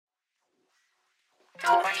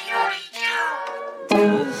Hello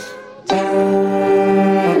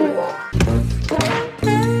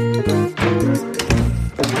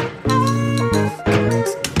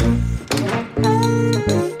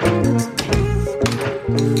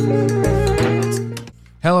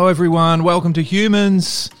everyone, welcome to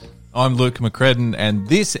Humans. I'm Luke McCredden, and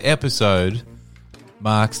this episode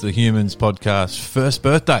marks the Humans podcast first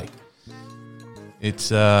birthday.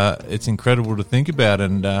 It's incredible to think about,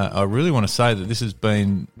 and I really want to say that this has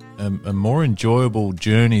been a more enjoyable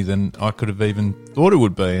journey than I could have even thought it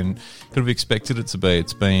would be and could have expected it to be.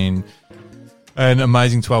 It's been an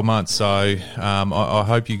amazing 12 months, so I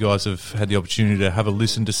hope you guys have had the opportunity to have a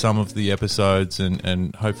listen to some of the episodes,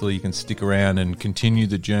 and hopefully you can stick around and continue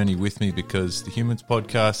the journey with me, because the Humans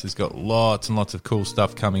podcast has got lots and lots of cool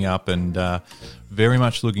stuff coming up, and very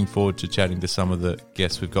much looking forward to chatting to some of the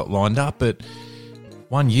guests we've got lined up. But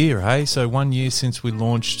 1 year, hey? So 1 year since we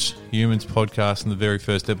launched Humans podcast in the very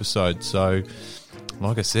first episode. So,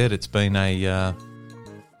 like I said, it's been a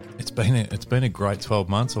great 12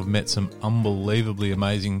 months. I've met some unbelievably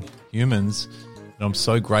amazing humans that I'm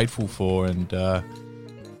so grateful for, and the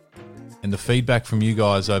feedback from you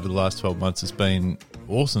guys over the last 12 months has been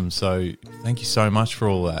awesome. So thank you so much for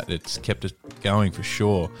all that. It's kept us going for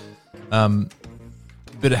sure. But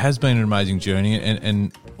it has been an amazing journey,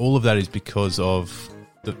 and all of that is because of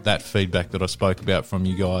that feedback that I spoke about from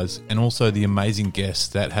you guys, and also the amazing guests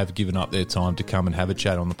that have given up their time to come and have a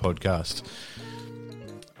chat on the podcast.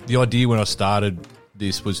 The idea when I started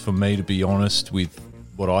this was for me to be honest with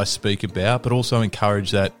what I speak about, but also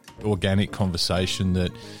encourage that organic conversation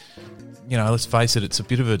that, you know, let's face it, it's a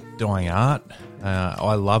bit of a dying art.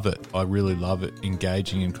 I love it. I really love it,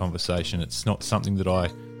 engaging in conversation. It's not something that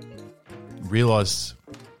I realised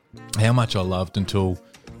how much I loved until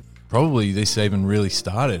probably this even really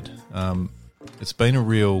started. It's been a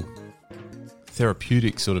real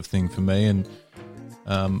therapeutic sort of thing for me, and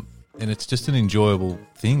it's just an enjoyable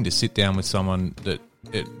thing to sit down with someone that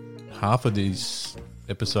half of these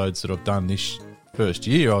episodes that I've done this first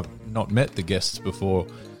year, I've not met the guests before,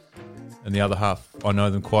 and the other half, I know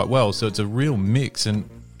them quite well. So it's a real mix, and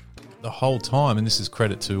the whole time, and this is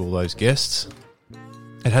credit to all those guests,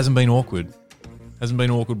 it hasn't been awkward. It hasn't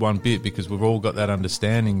been awkward one bit, because we've all got that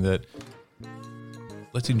understanding that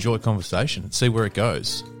let's enjoy conversation and see where it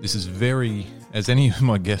goes. This is very, as any of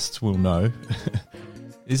my guests will know,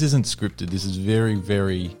 this isn't scripted. This is very,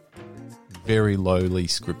 very, very lowly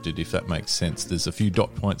scripted, if that makes sense. There's a few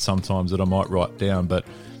dot points sometimes that I might write down, but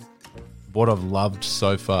what I've loved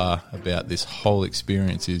so far about this whole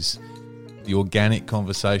experience is the organic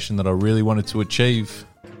conversation that I really wanted to achieve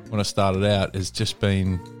when I started out has just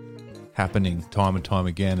been happening time and time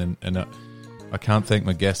again, and I can't thank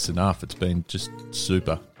my guests enough. It's been just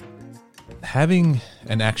super. Having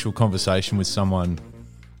an actual conversation with someone,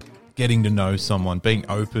 getting to know someone, being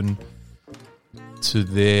open to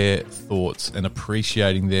their thoughts and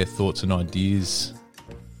appreciating their thoughts and ideas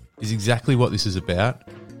is exactly what this is about.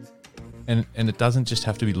 And it doesn't just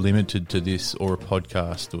have to be limited to this or a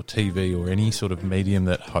podcast or TV or any sort of medium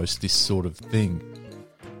that hosts this sort of thing.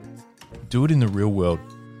 Do it in the real world.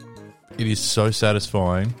 It is so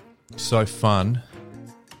satisfying, so fun.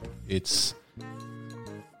 It's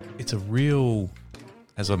a real,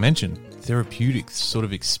 as I mentioned, therapeutic sort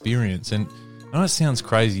of experience. And I know it sounds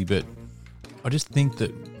crazy, but I just think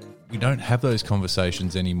that we don't have those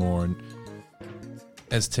conversations anymore. And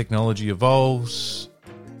as technology evolves,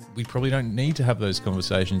 we probably don't need to have those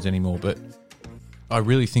conversations anymore. But I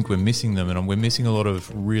really think we're missing them, and we're missing a lot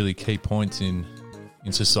of really key points in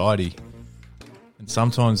society. And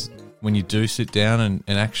sometimes when you do sit down and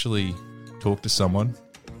actually talk to someone,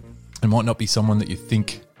 it might not be someone that you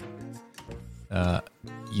think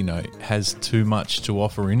has too much to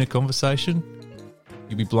offer in a conversation.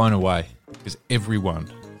 You'll be blown away, because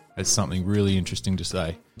everyone has something really interesting to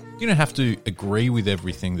say. You don't have to agree with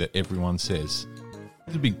everything that everyone says.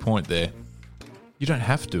 There's a big point there. You don't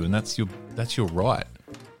have to, and that's your right.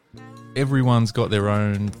 Everyone's got their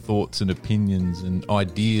own thoughts and opinions and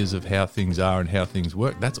ideas of how things are and how things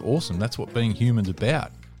work. That's awesome. That's what being human's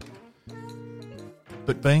about.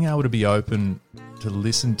 But being able to be open to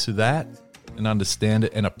listen to that and understand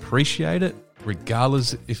it and appreciate it,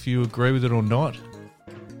 regardless if you agree with it or not,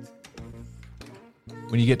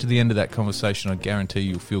 when you get to the end of that conversation, I guarantee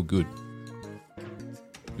you'll feel good.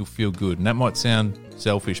 You'll feel good. And that might sound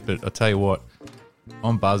selfish, but I tell you what,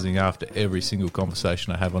 I'm buzzing after every single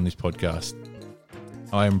conversation I have on this podcast.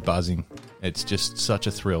 I am buzzing. It's just such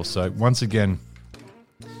a thrill. So once again,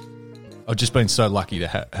 I've just been so lucky to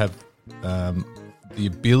have the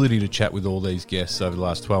ability to chat with all these guests over the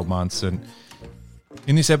last 12 months. And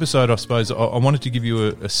in this episode, I suppose, I wanted to give you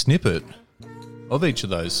a snippet of each of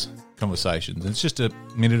those conversations. It's just a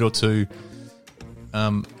minute or two,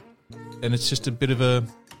 and it's just a bit of a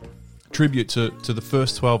tribute to the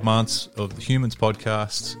first 12 months of the Humans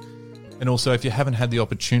podcast. And also, if you haven't had the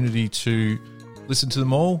opportunity to listen to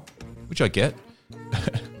them all, which I get,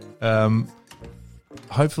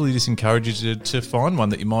 hopefully this encourages you to find one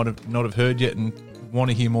that you might have not have heard yet and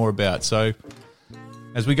want to hear more about. So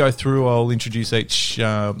as we go through, I'll introduce each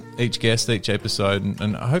guest, each episode,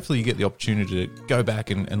 and hopefully you get the opportunity to go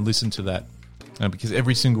back and listen to that, because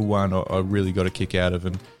every single one I really got a kick out of,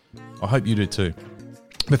 and I hope you do too.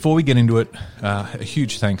 Before we get into it, a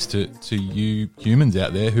huge thanks to you humans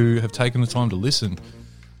out there who have taken the time to listen.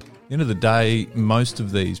 At the end of the day, most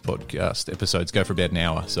of these podcast episodes go for about an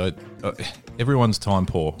hour, so everyone's time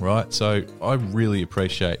poor, right? So I really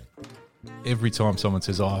appreciate every time someone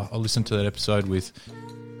says, I listened to that episode with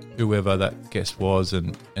whoever that guest was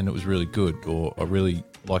and it was really good, or I really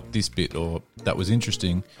liked this bit, or that was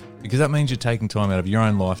interesting, because that means you're taking time out of your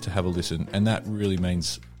own life to have a listen, and that really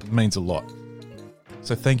means a lot.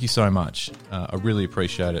 So thank you so much. I really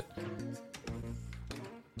appreciate it.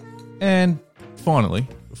 And finally,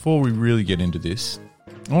 before we really get into this,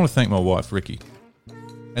 I want to thank my wife, Ricky.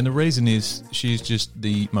 And the reason is she's just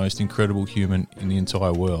the most incredible human in the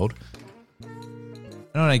entire world.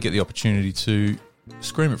 And I don't get the opportunity to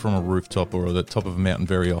scream it from a rooftop or the top of a mountain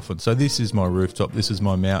very often. So this is my rooftop. This is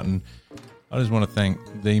my mountain. I just want to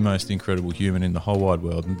thank the most incredible human in the whole wide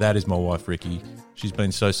world, and that is my wife, Ricky. She's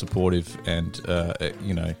been so supportive, and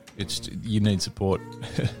you need support,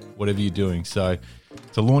 whatever you're doing. So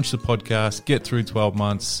to launch the podcast, get through 12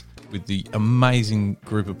 months with the amazing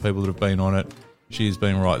group of people that have been on it, she has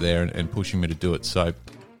been right there and pushing me to do it. So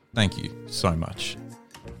thank you so much.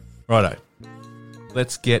 Righto.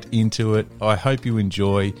 Let's get into it. I hope you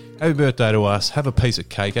enjoy. Happy birthday to us. Have a piece of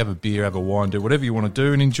cake, have a beer, have a wine, do whatever you want to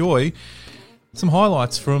do, and enjoy some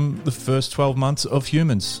highlights from the first 12 months of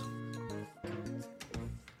Humans.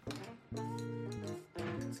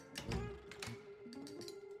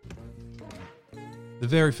 The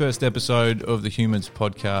very first episode of the Humans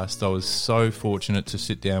podcast, I was so fortunate to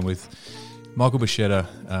sit down with Michael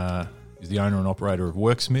Bichetta. He's the owner and operator of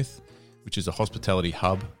Worksmith, which is a hospitality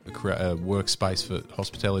hub, a workspace for the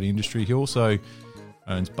hospitality industry. He also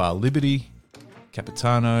owns Bar Liberty,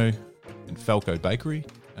 Capitano, and Falco Bakery.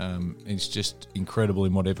 He's just incredible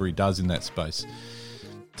in whatever he does in that space.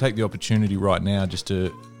 Take the opportunity right now just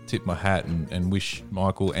to tip my hat and wish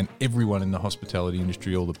Michael and everyone in the hospitality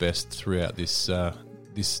industry all the best throughout this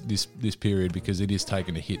period, because it is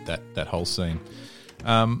taking a hit, that whole scene.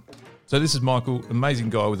 So this is Michael, amazing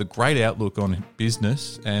guy with a great outlook on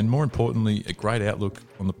business, and more importantly, a great outlook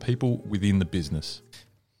on the people within the business.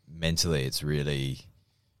 Mentally, it's really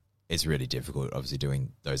difficult, obviously,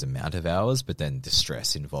 doing those amount of hours, but then the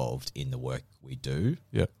stress involved in the work we do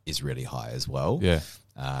is really high as well. Yeah.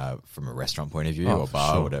 From a restaurant point of view, or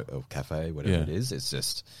bar, sure, whatever, or cafe, whatever it is, it's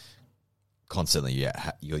just constantly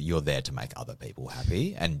you're there to make other people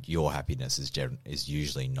happy, and your happiness is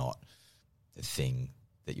usually not the thing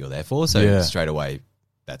that you're there for. So straight away,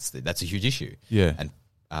 that's a huge issue. Yeah.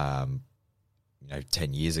 And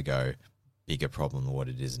 10 years ago, bigger problem than what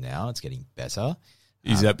it is now. It's getting better.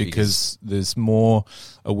 Is that because there's more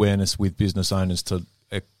awareness with business owners to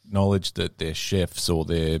acknowledge that their chefs or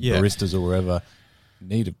their baristas or wherever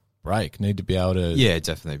need a break, need to be able to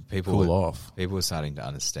definitely cool off. People are starting to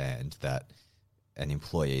understand that an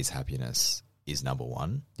employee's happiness is number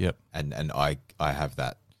one. Yep. And I have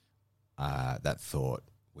that thought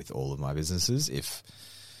with all of my businesses. If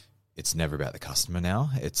it's never about the customer now,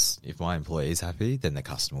 it's if my employee is happy, then the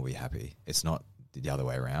customer will be happy. It's not the other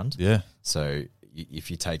way around. Yeah. So if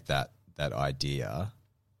you take that idea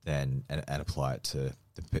then and apply it to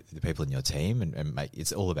the people in your team and make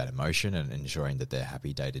it's all about emotion and ensuring that they're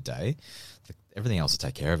happy day to day, everything else will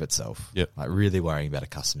take care of itself. Yep. Like really worrying about a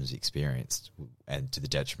customer's experience and to the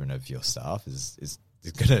detriment of your staff is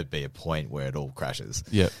going to be a point where it all crashes.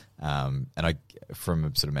 Yep. And from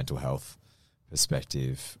a sort of mental health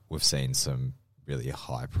perspective, we've seen some really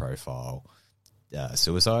high profile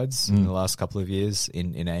suicides in the last couple of years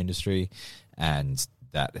in our industry, and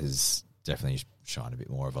that has definitely shine a bit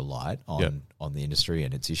more of a light on the industry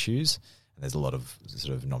and its issues. And there's a lot of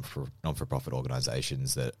sort of non-for-profit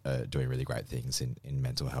organisations that are doing really great things in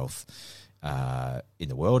mental health in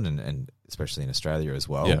the world and especially in Australia as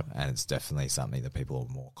well. Yep. And it's definitely something that people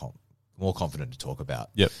are more confident to talk about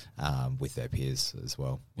with their peers as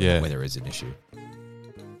well when there is an issue.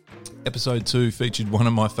 Episode 2 featured one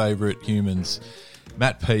of my favourite humans.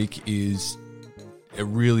 Matt Peake is a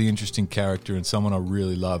really interesting character and someone I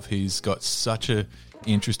really love. He's got such a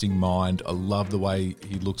interesting mind. I love the way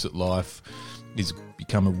he looks at life. He's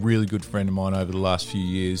become a really good friend of mine over the last few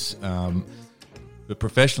years. But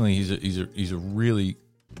professionally, he's a really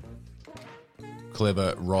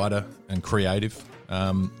clever writer and creative.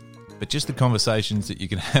 But just the conversations that you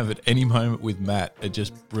can have at any moment with Matt are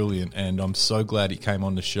just brilliant. And I'm so glad he came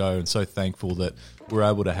on the show and so thankful that we're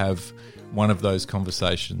able to have one of those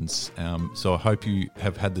conversations. So I hope you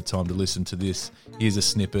have had the time to listen to this. Here's a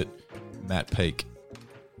snippet, Matt Peake.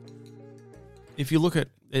 If you look at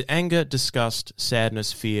anger, disgust,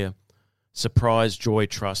 sadness, fear, surprise, joy,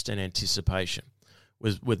 trust, and anticipation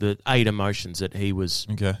were the 8 emotions that he was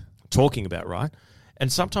talking about, right?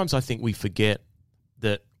 And sometimes I think we forget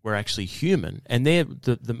that we're actually human, and they're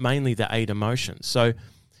mainly the 8 emotions. So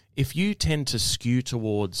if you tend to skew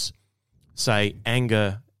towards, say,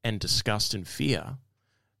 anger and disgust and fear,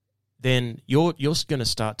 then you're going to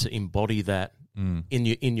start to embody that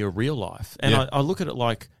in your real life. And I look at it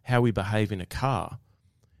like how we behave in a car.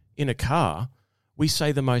 In a car, we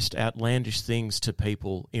say the most outlandish things to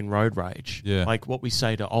people in road rage, like what we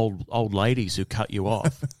say to old ladies who cut you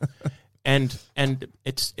off. And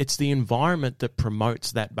it's the environment that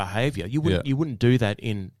promotes that behaviour. You wouldn't do that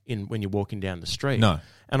in when you're walking down the street. No.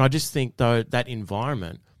 And I just think though that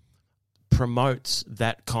environment promotes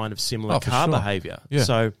that kind of similar car behaviour. Yeah.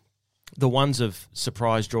 So the ones of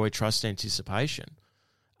surprise, joy, trust, anticipation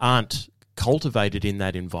aren't cultivated in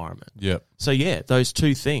that environment. Yep. So those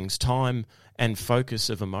 2 things, time and focus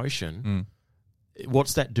of emotion,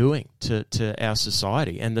 what's that doing to our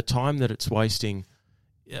society and the time that it's wasting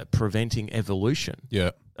preventing evolution?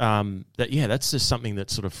 Yeah. That's just something that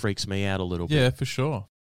sort of freaks me out a little bit. Yeah, for sure.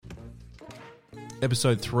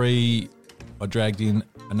 Episode 3, I dragged in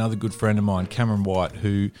another good friend of mine, Cameron White,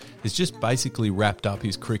 who has just basically wrapped up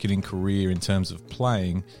his cricketing career in terms of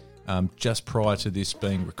playing just prior to this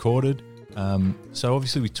being recorded. So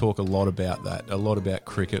obviously we talk a lot about that, a lot about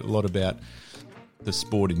cricket, a lot about the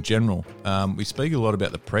sport in general. We speak a lot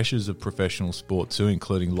about the pressures of professional sport too,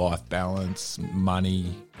 including life balance,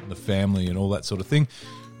 money, the family and all that sort of thing.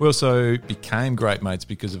 We also became great mates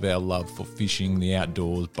because of our love for fishing, the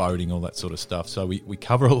outdoors, boating, all that sort of stuff. So we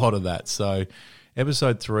cover a lot of that. So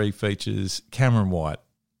episode 3 features Cameron White.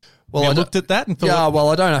 Well, I looked at that and thought,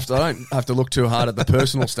 I don't have to look too hard at the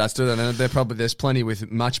personal stats, do they? And there's plenty with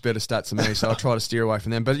much better stats than me, so I'll try to steer away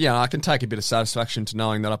from them. But I can take a bit of satisfaction to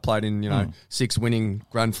knowing that I played in 6 winning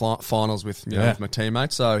grand finals with with my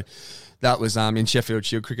teammates. So that was in Sheffield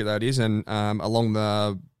Shield cricket, that is, and along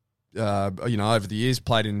the over the years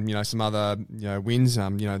played in some other wins,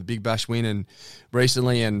 the Big Bash win and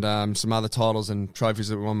recently, and some other titles and trophies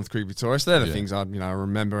that we won with Cricket Victoria. So they're the things I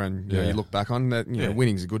remember, and you look back on that.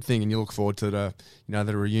 Winning's a good thing, and you look forward to the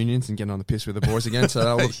the reunions and getting on the piss with the boys again.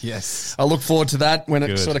 So I look forward to that when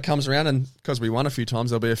it sort of comes around, and because we won a few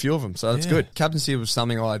times, there'll be a few of them. So that's good. Captaincy was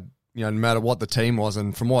something no matter what the team was,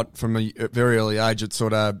 and from a very early age, it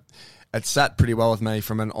sat pretty well with me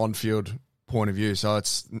from an on-field point of view. So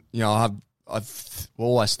it's I've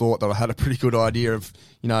always thought that I had a pretty good idea of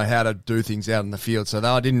how to do things out in the field. So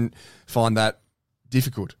I didn't find that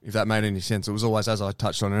difficult, if that made any sense. It was always, as I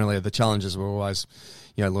touched on earlier, the challenges were always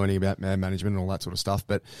learning about man management and all that sort of stuff.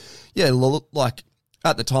 But like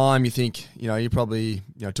at the time, you think you probably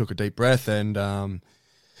took a deep breath and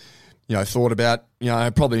thought about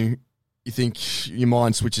probably. You think your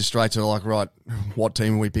mind switches straight to right, what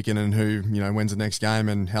team are we picking and who, when's the next game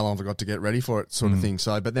and how long have I got to get ready for it sort of thing.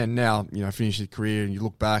 So, but then now, finish your career and you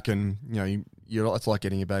look back and, it's like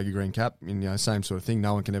getting a bag of green cap and, same sort of thing.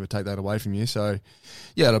 No one can ever take that away from you. So,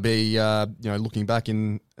 it'll be, looking back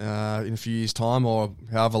in a few years' time or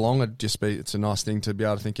however long, it's a nice thing to be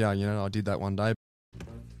able to think, I did that one day.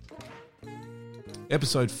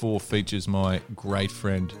 Episode 4 features my great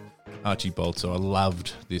friend, Archie Bolter. I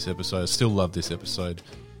loved this episode. I still love this episode.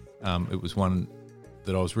 It was one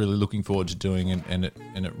that I was really looking forward to doing, and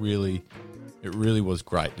it really was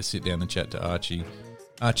great to sit down and chat to Archie.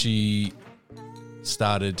 Archie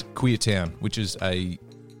started Queer Town, which is a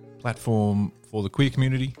platform for the queer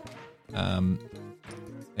community, and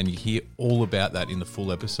you hear all about that in the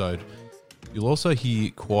full episode. You'll also hear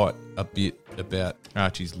quite a bit about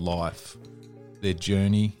Archie's life, their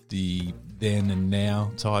journey, the then and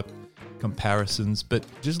now type comparisons, but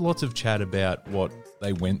just lots of chat about what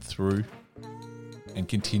they went through and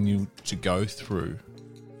continue to go through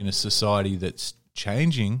in a society that's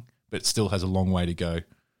changing but still has a long way to go.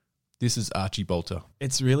 This is Archie Bolter.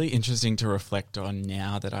 It's really interesting to reflect on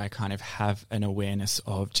now that I kind of have an awareness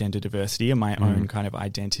of gender diversity and my own kind of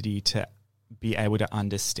identity to be able to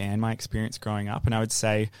understand my experience growing up. And I would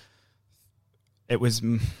say it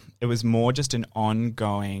was more just an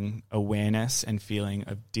ongoing awareness and feeling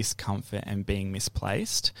of discomfort and being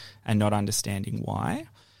misplaced and not understanding why.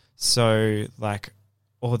 So, like,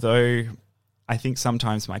 although I think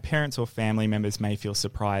sometimes my parents or family members may feel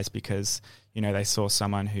surprised because, you know, they saw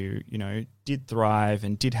someone who, you know, did thrive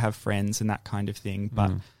and did have friends and that kind of thing,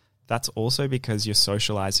 but that's also because you're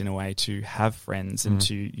socialized in a way to have friends and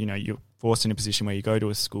to, you know, you're forced in a position where you go to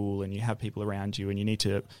a school and you have people around you and you need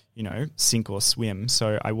to, you know, sink or swim.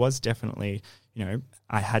 So I was definitely, you know,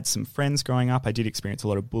 I had some friends growing up. I did experience a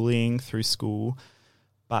lot of bullying through school,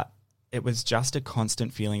 but it was just a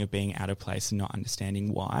constant feeling of being out of place and not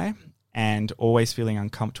understanding why, and always feeling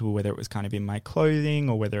uncomfortable, whether it was kind of in my clothing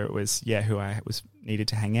or whether it was, who I was needed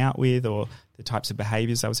to hang out with, or the types of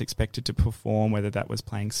behaviors I was expected to perform, whether that was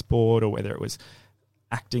playing sport or whether it was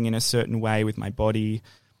acting in a certain way with my body.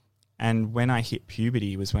 And when I hit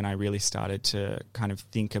puberty was when I really started to kind of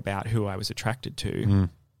think about who I was attracted to.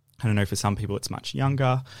 I don't know, for some people it's much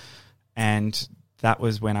younger. And that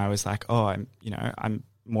was when I was like, oh, I'm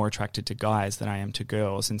more attracted to guys than I am to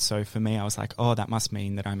girls. And so for me, I was like, oh, that must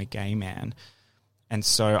mean that I'm a gay man. And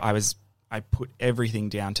so I put everything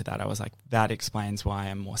down to that. I was like, that explains why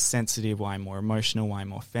I'm more sensitive, why I'm more emotional, why I'm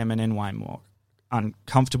more feminine, why I'm more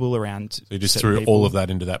uncomfortable around. So you just threw people. all of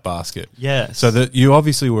that into that basket. Yes. So that you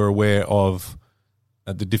obviously were aware of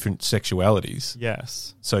the different sexualities.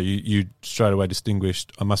 Yes. So you straight away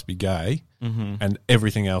distinguished, I must be gay, and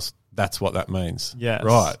everything else, that's what that means. Yes.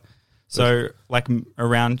 Right. So like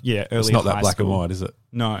around, early It's not that black school. and white, is it?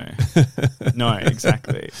 No. No,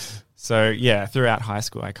 exactly. So throughout high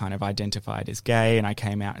school, I kind of identified as gay, and I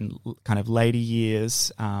came out in kind of later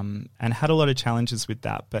years and had a lot of challenges with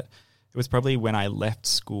that. But it was probably when I left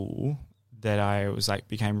school that I was like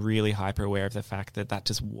became really hyper aware of the fact that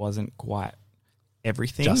just wasn't quite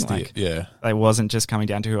everything. I wasn't just coming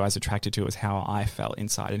down to who I was attracted to, it was how I felt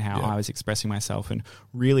inside and how I was expressing myself, and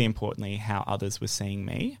really importantly, how others were seeing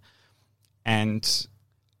me. And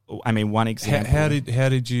I mean, one example.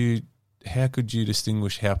 How could you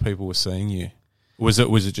distinguish how people were seeing you? Was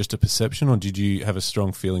it just a perception, or did you have a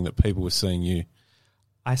strong feeling that people were seeing you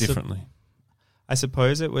differently? I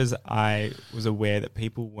suppose it was, I was aware that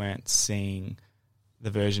people weren't seeing the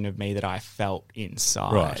version of me that I felt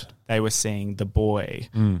inside. Right. They were seeing the boy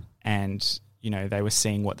and, you know, they were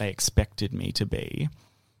seeing what they expected me to be.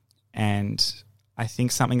 And I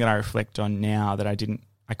think something that I reflect on now that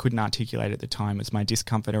I couldn't articulate at the time was my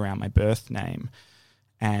discomfort around my birth name.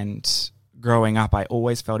 And growing up, I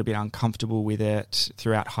always felt a bit uncomfortable with it.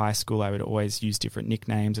 Throughout high school, I would always use different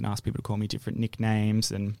nicknames and ask people to call me different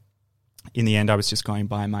nicknames. And in the end, I was just going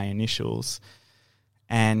by my initials.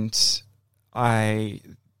 And I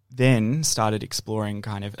then started exploring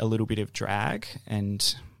kind of a little bit of drag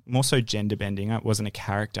and more so gender bending. It wasn't a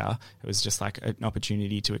character. It was just like an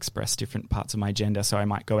opportunity to express different parts of my gender. So I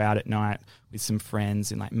might go out at night with some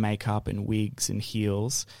friends in like makeup and wigs and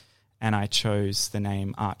heels. And I chose the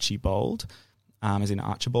name Archibald, as in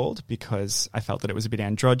Archibald, because I felt that it was a bit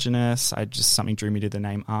androgynous. Something drew me to the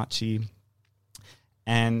name Archie.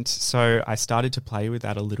 And so I started to play with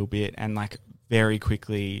that a little bit, and like very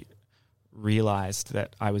quickly realized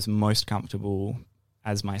that I was most comfortable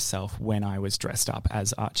as myself when I was dressed up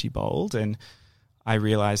as Archibald. And I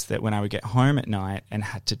realized that when I would get home at night and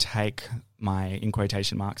had to take my, in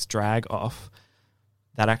quotation marks, drag off,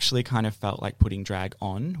 that actually kind of felt like putting drag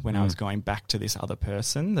on when I was going back to this other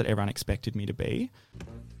person that everyone expected me to be.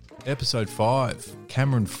 Episode 5,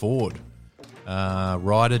 Cameron Ford,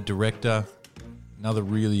 writer, director, another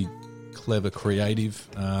really clever creative.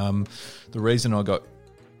 The reason I got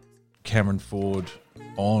Cameron Ford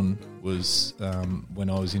on was when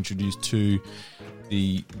I was introduced to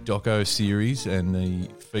the doco series and the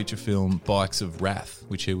feature film Bikes of Wrath,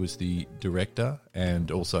 which he was the director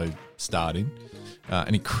and also starred in.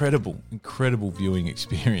 An incredible viewing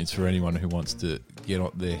experience for anyone who wants to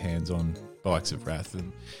get their hands on Bikes of Wrath.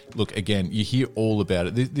 And look, again, you hear all about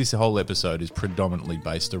it. This whole episode is predominantly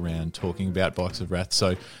based around talking about Bikes of Wrath,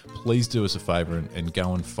 so please do us a favour and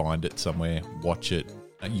go and find it somewhere, watch it.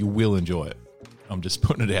 You will enjoy it. I'm just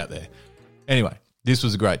putting it out there. Anyway, this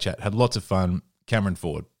was a great chat. Had lots of fun. Cameron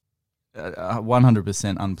Ford.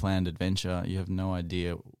 100% unplanned adventure. You have no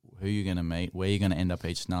idea who you're going to meet, where you're going to end up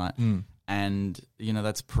each night. And, you know,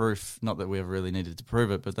 that's proof, not that we ever really needed to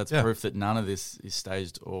prove it, but that's proof that none of this is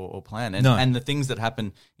staged or planned. And the things that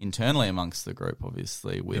happen internally amongst the group,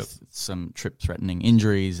 obviously, with some trip-threatening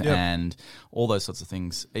injuries and all those sorts of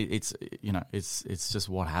things, it's just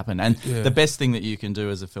what happened. And the best thing that you can do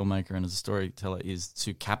as a filmmaker and as a storyteller is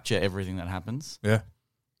to capture everything that happens. Yeah.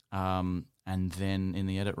 and then in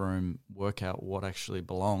the edit room work out what actually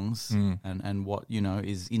belongs and what,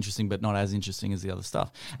 is interesting but not as interesting as the other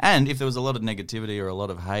stuff. And if there was a lot of negativity or a lot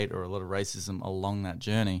of hate or a lot of racism along that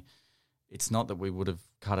journey, it's not that we would have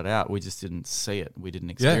cut it out. We just didn't see it. We didn't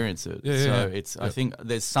experience it. It's I think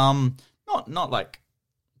there's some not like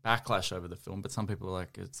backlash over the film, but some people are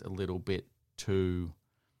like it's a little bit too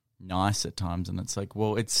nice at times, and it's like,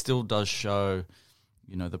 well, it still does show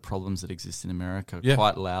the problems that exist in America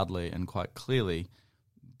quite loudly and quite clearly.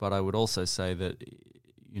 But I would also say that,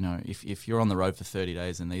 if you're on the road for 30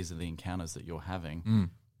 days and these are the encounters that you're having,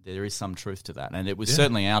 there is some truth to that. And it was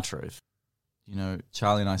certainly our truth.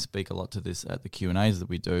 Charlie and I speak a lot to this at the Q&As that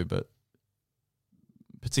we do, but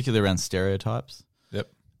particularly around stereotypes. Yep.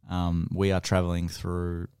 We are traveling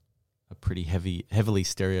through a pretty heavily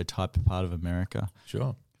stereotyped part of America.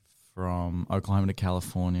 Sure. From Oklahoma to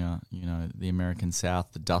California, the American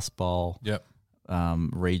South, the Dust Bowl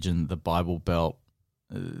region, the Bible Belt.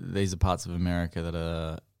 These are parts of America that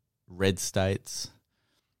are red states,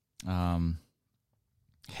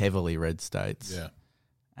 heavily red states. Yeah.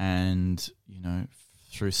 And,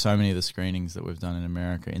 through so many of the screenings that we've done in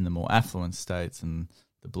America in the more affluent states and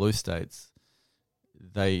the blue states,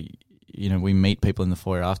 we meet people in the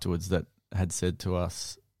foyer afterwards that had said to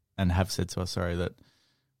us that,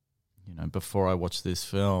 before I watched this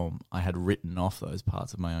film, I had written off those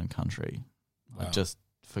parts of my own country. Wow. I'd just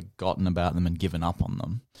forgotten about them and given up on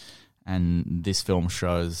them. And this film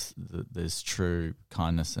shows that there's true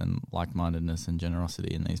kindness and like-mindedness and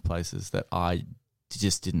generosity in these places that I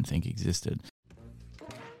just didn't think existed.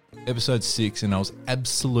 Episode 6, and I was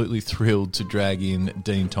absolutely thrilled to drag in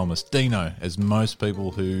Dean Thomas. Dino, as most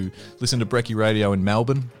people who listen to Brekkie Radio in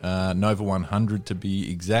Melbourne, Nova 100 to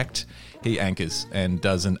be exact, he anchors and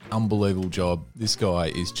does an unbelievable job. This guy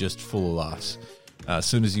is just full of laughs. As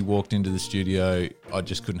soon as he walked into the studio, I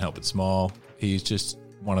just couldn't help but smile. He's just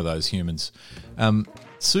one of those humans.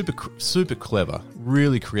 Super clever,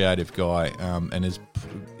 really creative guy, and has,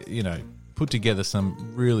 put together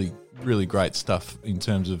some really great stuff in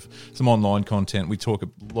terms of some online content. We talk a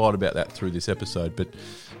lot about that through this episode, but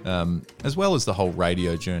as well as the whole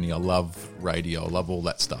radio journey. I love radio. I love all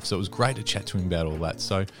that stuff. So it was great to chat to him about all that.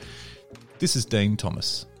 So this is Dean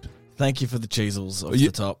Thomas. Thank you for the cheesels off the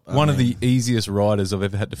top. One of the easiest riders I've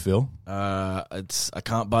ever had to fill. I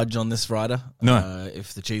can't budge on this rider. No.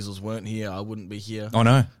 If the cheesels weren't here, I wouldn't be here. Oh,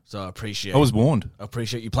 no. So I appreciate. I was warned. I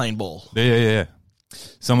appreciate you playing ball. Yeah.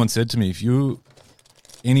 Someone said to me, if you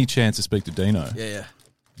any chance to speak to Dino,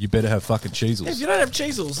 you better have fucking cheesels. If you don't have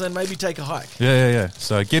cheesels, then maybe take a hike. Yeah.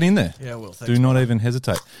 So get in there. Yeah, well, thanks. Do not even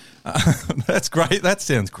hesitate. That's great. That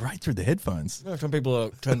sounds great through the headphones. Some people are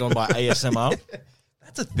turned on by ASMR.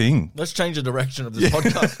 That's a thing. Let's change the direction of this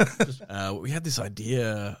podcast. We had this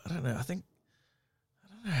idea. I don't know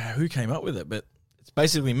who came up with it, but it's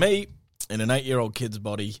basically me in an 8-year-old kid's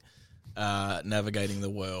body navigating the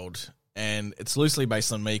world. And it's loosely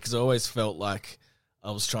based on me because I always felt like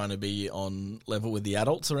I was trying to be on level with the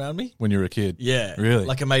adults around me. When you were a kid? Yeah. Really?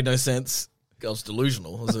 Like it made no sense. I was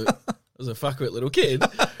delusional. I was a fuckwit little kid.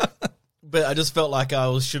 But I just felt like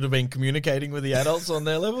I should have been communicating with the adults on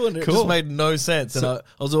their level, and it just made no sense. And I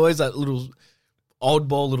was always that little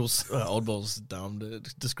oddball, oddball's dumb to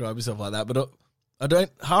describe yourself like that, but I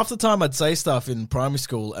don't. Half the time I'd say stuff in primary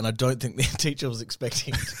school, and I don't think the teacher was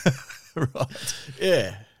expecting it. Right.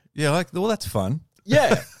 Yeah. Yeah, well, that's fun.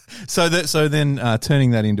 Yeah. So then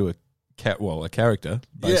turning that into a character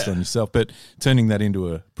based on yourself, but turning that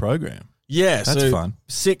into a program. Yeah, that's fun.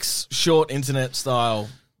 6 short internet style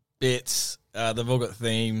bits. They've all got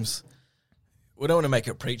themes. We don't want to make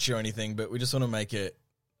it preachy or anything, but we just want to make it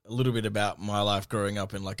a little bit about my life growing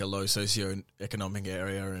up in like a low socioeconomic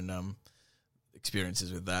area and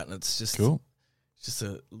experiences with that. And it's just cool. It's just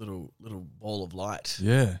a little ball of light.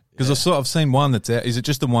 Yeah, because I've seen one that's out. Is it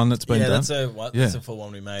just the one that's been done? That's a full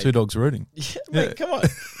one we made. 2 dogs rooting. Yeah, mate, come on.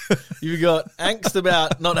 You've got angst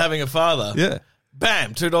about not having a father. Yeah.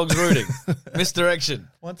 Bam, 2 dogs rooting. Misdirection.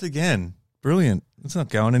 Once again, brilliant. It's not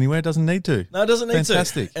going anywhere. It doesn't need to. No, it doesn't need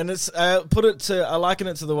Fantastic. to. And it's I liken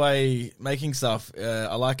it to the way making stuff.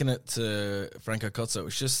 I liken it to Franco Cozzo.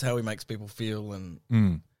 It's just how he makes people feel, and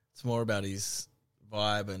it's more about his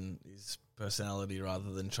vibe and his personality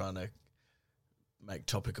rather than trying to make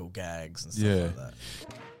topical gags and stuff like that.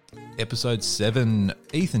 Episode 7,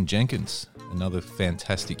 Ethan Jenkins, another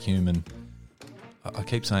fantastic human. I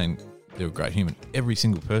keep saying they're a great human. Every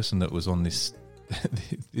single person that was on this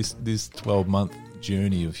 12-month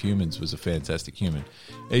journey of humans was a fantastic human.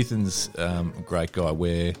 Ethan's a great guy.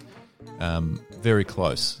 We're very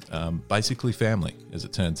close, basically family, as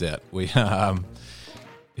it turns out.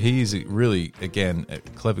 he is really, again, a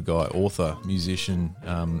clever guy, author, musician,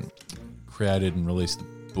 created and released the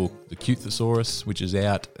book, The Cute Thesaurus, which is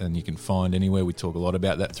out and you can find anywhere. We talk a lot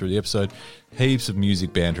about that through the episode. Heaps of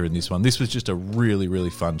music banter in this one. This was just a really, really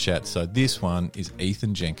fun chat. So this one is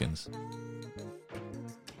Ethan Jenkins.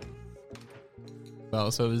 Well,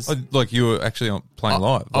 so it was like you were actually playing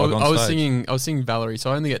live. I was singing Valerie,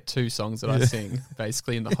 so I only get 2 songs that I sing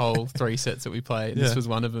basically in the whole 3 sets that we play. This was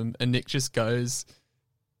one of them, and Nick just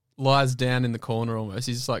lies down in the corner almost.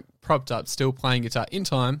 He's just like propped up, still playing guitar in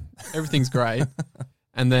time. Everything's great,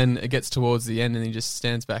 and then it gets towards the end, and he just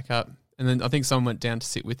stands back up. And then I think someone went down to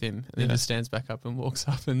sit with him, and then he just stands back up and walks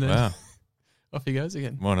up, and then off he goes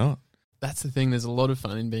again. Why not? That's the thing. There's a lot of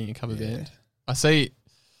fun in being a cover band. I see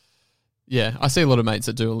a lot of mates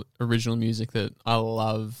that do original music that I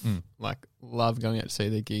love, love going out to see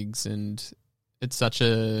their gigs, and it's such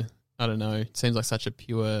a, I don't know, it seems like such a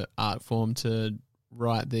pure art form to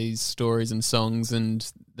write these stories and songs and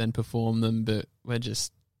then perform them, but we're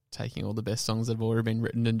just taking all the best songs that have already been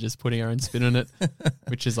written and just putting our own spin on it,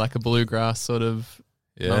 which is like a bluegrass sort of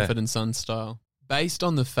Mumford & Sons style. Based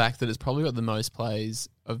on the fact that it's probably got the most plays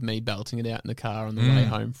of me belting it out in the car on the way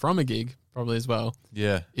home from a gig, probably as well.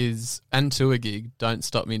 Yeah. And to a gig, Don't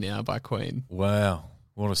Stop Me Now by Queen. Wow.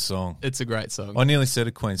 What a song. It's a great song. I nearly said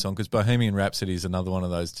a Queen song because Bohemian Rhapsody is another one of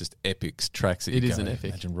those just epic tracks that it you is go, an epic.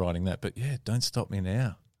 Imagine writing that. But yeah, Don't Stop Me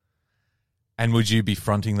Now. And would you be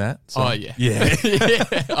fronting that song? Oh, yeah. Yeah.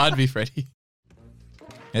 Yeah, I'd be Freddie.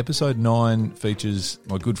 Episode 9 features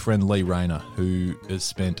my good friend Lee Rayner, who has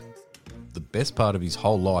spent the best part of his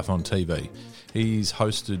whole life on TV. He's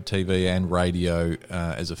hosted TV and radio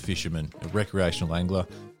as a fisherman, a recreational angler.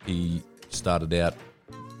 He started out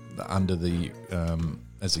under the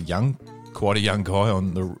as quite a young guy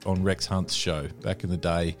on Rex Hunt's show back in the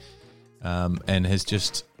day, and has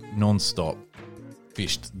just non-stop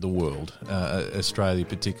fished the world, Australia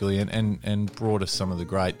particularly, and brought us some of the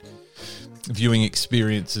great viewing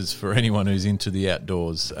experiences for anyone who's into the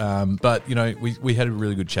outdoors. But, you know, we had a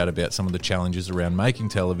really good chat about some of the challenges around making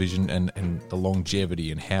television and the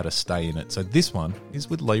longevity and how to stay in it. So this one is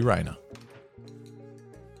with Lee Rayner.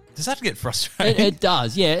 Does that get frustrating? It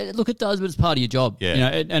does, yeah. Look, it does, but it's part of your job. Yeah. You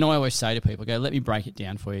know, and I always say to people, let me break it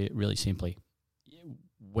down for you really simply.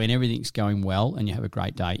 When everything's going well and you have a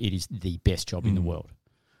great day, it is the best job in the world.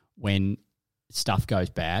 When stuff goes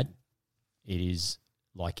bad, it is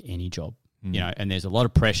like any job. You know, and there's a lot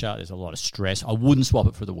of pressure, there's a lot of stress. I wouldn't swap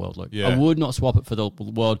it for the world, Luke. Yeah. I would not swap it for the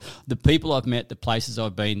world. The people I've met, the places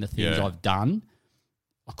I've been, the things I've done,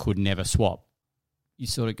 I could never swap. You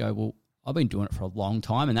sort of go, well, I've been doing it for a long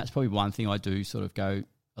time, and that's probably one thing I do sort of go,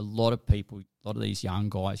 a lot of people, a lot of these young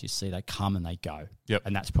guys, you see, they come and they go. Yep.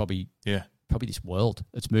 And that's probably this world.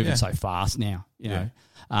 It's moving so fast now, you know.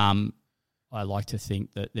 I like to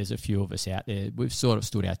think that there's a few of us out there, we've sort of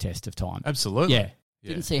stood our test of time. Absolutely. Yeah.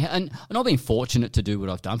 Didn't see how, and I've been fortunate to do what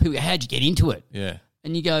I've done. People go, how'd you get into it? Yeah.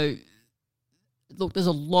 And you go, look, there's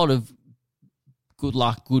a lot of good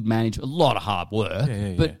luck, good management, a lot of hard work,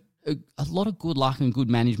 but a lot of good luck and good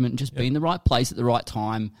management and just being in the right place at the right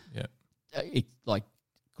time, like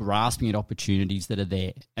grasping at opportunities that are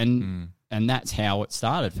there. And that's how it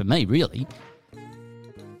started for me, really.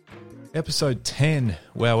 Episode 10,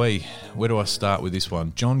 wowee, where do I start with this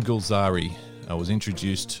one? John Gulzari, I was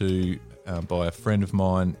introduced to by a friend of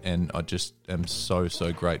mine, and I just am so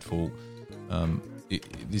grateful.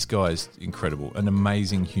 This guy is incredible, an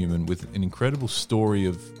amazing human with an incredible story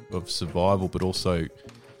of survival, but also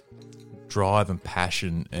drive and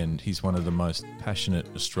passion, and he's one of the most passionate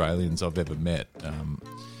Australians I've ever met.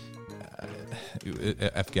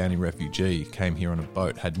 Afghani refugee, came here on a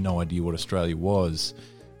boat, had no idea what Australia was.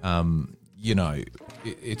 You know,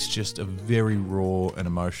 it's just a very raw and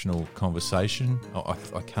emotional conversation.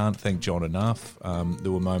 I can't thank John enough.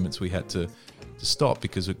 There were moments we had to stop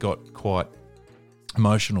because it got quite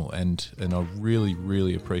emotional, and I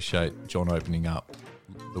really appreciate John opening up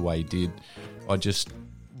the way he did. I just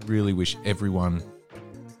really wish everyone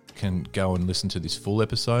can go and listen to this full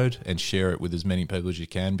episode and share it with as many people as you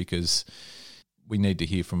can, because we need to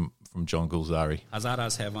hear from John Gulzari.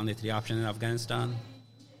 Hazaras have only 3 options in Afghanistan.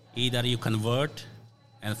 Either you convert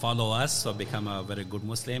and follow us, so become a very good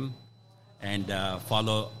Muslim and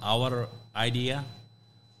follow our idea,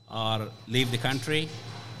 or leave the country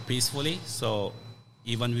peacefully, so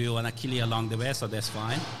even we want to kill you along the way, so that's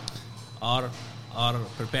fine, or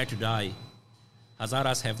prepare to die.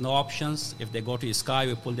 Hazaras have no options. If they go to the sky,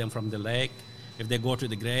 we pull them from the lake. If they go to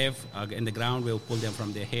the grave, in the ground, we'll pull them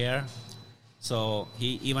from their hair. So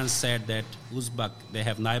he even said that Uzbek, they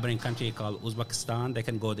have neighboring country called Uzbekistan, they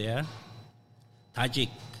can go there. Tajik,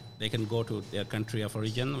 they can go to their country of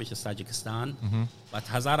origin, which is Tajikistan. But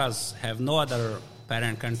Hazaras have no other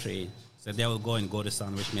parent country, so they will go in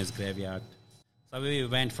Goristan, which means graveyard. So we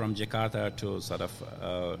went from Jakarta to sort of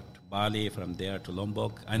to Bali, from there to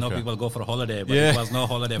Lombok. I know people go for a holiday, but it was no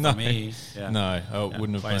holiday for me. Yeah. No, it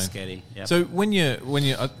wouldn't have quite been. Scary. Yep. So when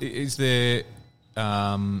you is there,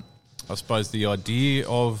 I suppose the idea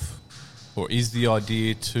of, or is the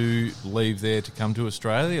idea to leave there to come to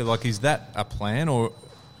Australia? Like, is that a plan, or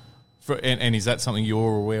and is that something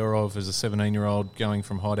you're aware of as a 17-year-old going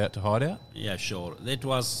from hideout to hideout? Yeah, sure. It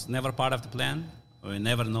was never part of the plan. We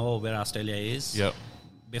never know where Australia is. Yep.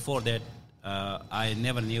 Before that, I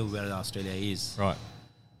never knew where Australia is. Right.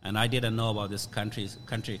 And I didn't know about this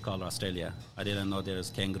country called Australia. I didn't know there's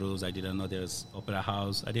kangaroos. I didn't know there's opera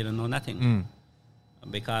house. I didn't know nothing.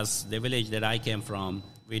 Because the village that I came from,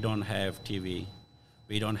 we don't have TV.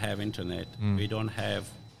 We don't have internet. We don't have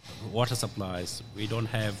water supplies. We don't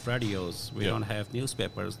have radios. We don't have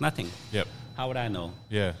newspapers. Nothing. Yep. How would I know?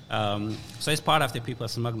 Yeah. So it's part of the people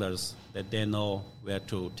smugglers that they know where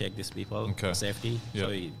to take these people for safety. Yep. So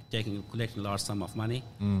collecting a large sum of money,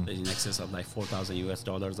 in excess of like $4,000 US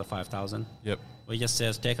or 5,000. Yep. We just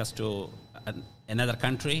says take us to another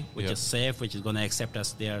country which is safe, which is going to accept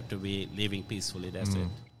us there to be living peacefully. That's it.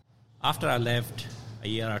 After I left a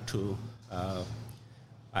year or two,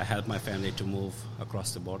 I helped my family to move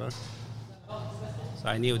across the border. So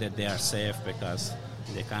I knew that they are safe because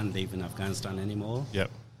they can't live in Afghanistan anymore.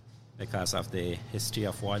 Yep. Because of the history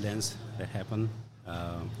of violence that happened,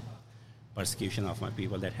 persecution of my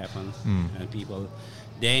people that happened, and people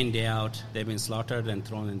day in, day out, they've been slaughtered and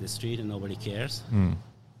thrown in the street and nobody cares.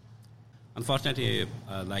 Unfortunately,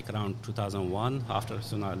 like around 2001, after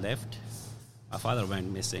soon I left, my father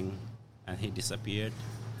went missing and he disappeared.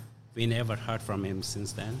 We never heard from him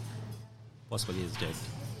since then. Possibly he's dead.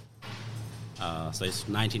 So it's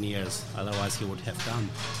 19 years, otherwise he would have come.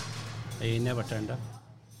 He never turned up.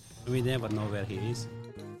 We never know where he is.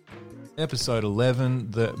 Episode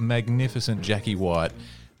 11, the magnificent Jackie White.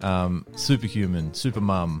 Superhuman, super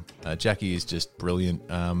mum. Jackie is just brilliant.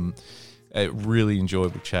 A really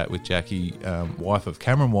enjoyable chat with Jackie, wife of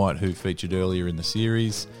Cameron White, who featured earlier in the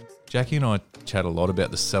series. Jackie and I chat a lot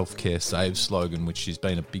about the self-care save slogan, which she's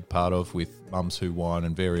been a big part of with Mums Who Wine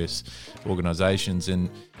and various organisations, and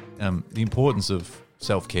the importance of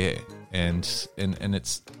self-care. And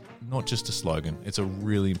it's not just a slogan; it's a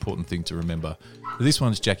really important thing to remember. But this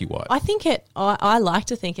one's Jackie White. I think I like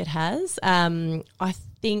to think it has. I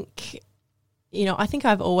think. I think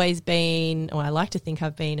I've always been, or I like to think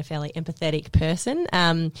I've been a fairly empathetic person,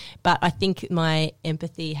 but I think my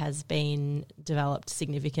empathy has been developed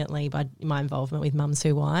significantly by my involvement with Mums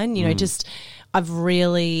Who Wine. I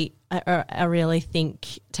really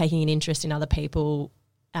think taking an interest in other people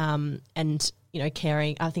and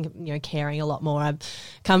caring. I think caring a lot more. I've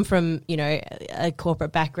come from a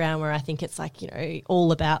corporate background where I think it's like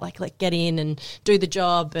all about like get in and do the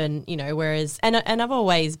job, and whereas and I've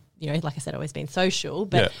always like I said, always been social,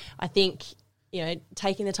 but I think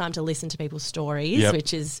taking the time to listen to people's stories,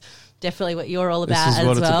 which is definitely what you're all about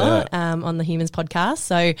as well on the Humans podcast.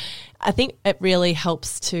 So I think it really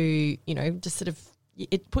helps to just sort of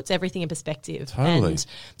it puts everything in perspective. Totally.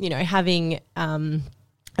 And having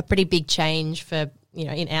a pretty big change for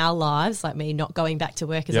in our lives, like me not going back to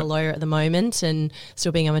work as a lawyer at the moment and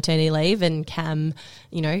still being on maternity leave, and Cam,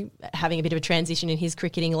 having a bit of a transition in his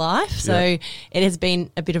cricketing life. So it has been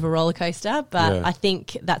a bit of a roller coaster, but I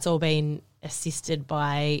think that's all been assisted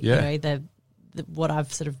by the what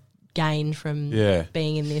I've sort of gained from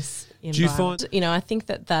being in this environment. Do you find I think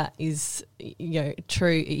that is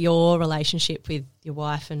true. Your relationship with your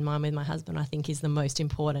wife and mine with my husband, I think, is the most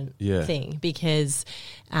important thing, because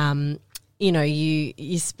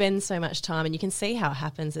you spend so much time, and you can see how it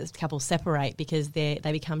happens as couples separate, because they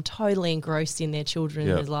become totally engrossed in their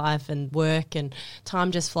children's life and work, and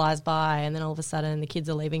time just flies by, and then all of a sudden the kids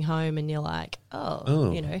are leaving home and you're like, who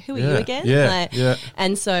are you again?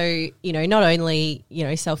 And so, not only,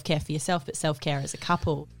 self-care for yourself, but self-care as a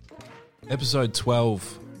couple. Episode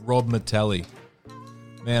 12, Rob Metelli.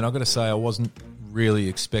 Man, I've got to say, I wasn't really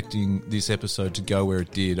expecting this episode to go where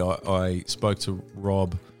it did. I spoke to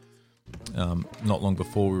Rob not long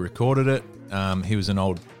before we recorded it. He was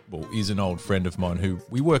is an old friend of mine who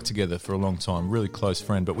we worked together for a long time, really close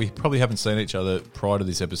friend, but we probably haven't seen each other prior to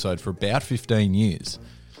this episode for about 15 years.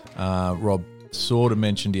 Rob sort of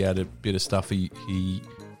mentioned he had a bit of stuff he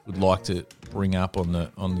would like to bring up on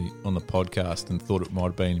the podcast, and thought it might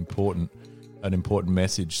have been an important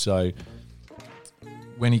message. So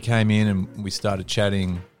when he came in and we started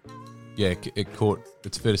chatting,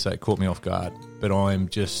 it's fair to say it caught me off guard, but I'm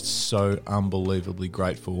just so unbelievably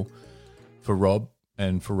grateful for Rob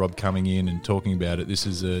and for Rob coming in and talking about it. This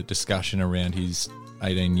is a discussion around his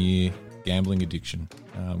 18-year gambling addiction.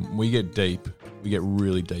 We get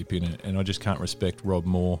really deep in it, and I just can't respect Rob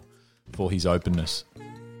more for his openness.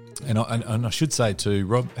 And I should say too,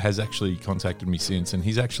 Rob has actually contacted me since, and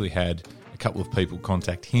he's actually had a couple of people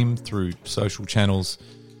contact him through social channels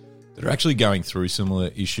that are actually going through similar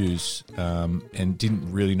issues and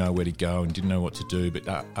didn't really know where to go and didn't know what to do. But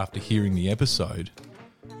after hearing the episode,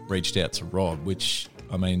 reached out to Rob, which,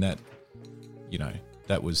 I mean, that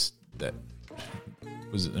was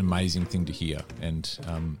an amazing thing to hear. And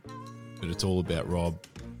but it's all about Rob,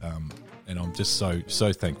 and I'm just so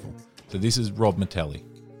thankful. So this is Rob Metelli.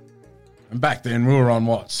 And back then we were on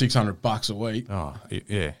what, $600 a week? Oh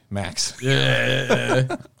yeah, max.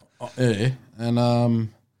 Yeah. And I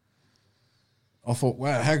thought,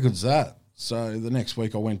 wow, how good's that? So the next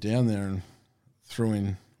week I went down there and threw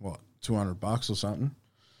in $200 or something.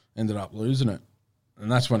 Ended up losing it,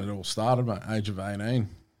 and that's when it all started. My age of 18.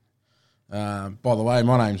 By the way,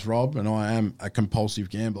 my name's Rob, and I am a compulsive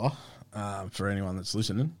gambler. For anyone that's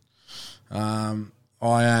listening, I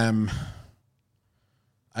am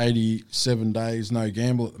 87 days no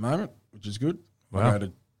gamble at the moment, which is good. Wow. I go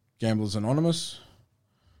to Gamblers Anonymous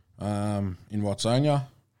in Watsonia,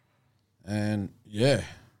 and yeah,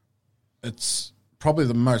 it's probably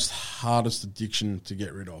the most hardest addiction to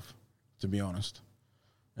get rid of, to be honest.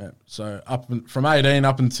 Yeah, so from 18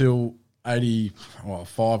 up until 5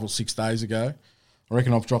 or 6 days ago, I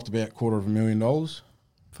reckon I've dropped about $250,000.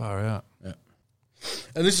 Far out. Yeah.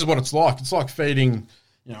 And this is what it's like. It's like feeding,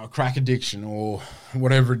 a crack addiction or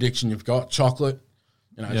whatever addiction you've got, chocolate,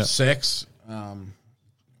 sex,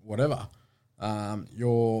 whatever.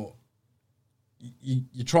 You're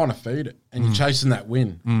trying to feed it, and you're chasing that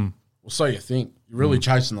win. Well, so you think. You're really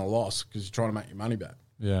chasing the loss because you're trying to make your money back.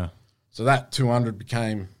 Yeah. So that 200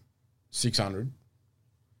 became 600.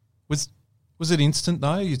 Was it instant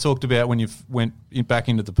though? You talked about when you went back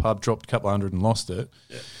into the pub, dropped a couple hundred and lost it.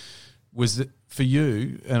 Yeah. Was it for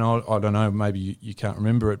you? And I don't know, maybe you can't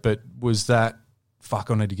remember it, but was that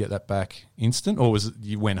fuck? I need to get that back instant, or was it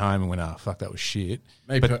you went home and went, fuck, that was shit?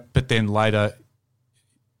 But then later,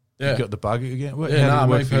 you got the bug again.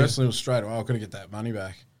 Me personally, it was straight away. I've got to get that money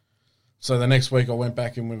back. So the next week, I went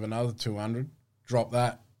back in with another 200, dropped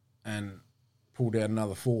that, and pulled out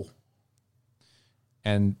another 4.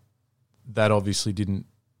 And that obviously didn't,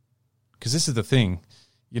 because this is the thing,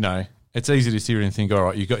 it's easy to sit here and think, all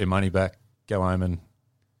right, you got your money back, go home and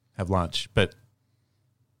have lunch, but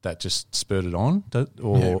that just spurred it on?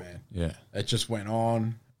 Yeah. It just went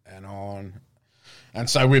on and on. And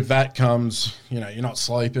so with that comes, you're not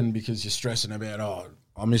sleeping because you're stressing about,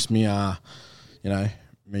 I missed me,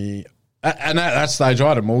 me. And at that stage, I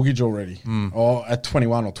had a mortgage already, at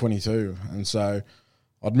 21 or 22. And so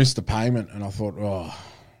I'd missed the payment, and I thought, got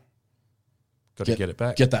to get it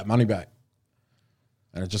back. Get that money back.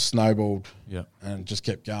 And it just snowballed. Yeah. And just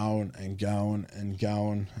kept going and going and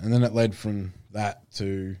going. And then it led from that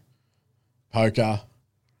to poker,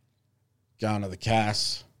 going to the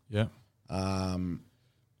Cass. Yeah.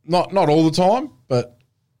 Not all the time, but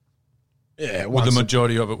yeah. Well, the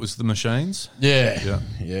majority of it was the machines. Yeah.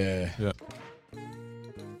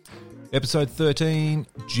 Episode 13,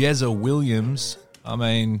 Jezza Williams. I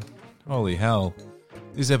mean, holy hell.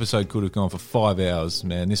 This episode could have gone for 5 hours,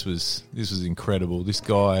 man. This was incredible. This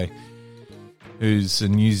guy, who's a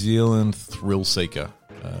New Zealand thrill seeker,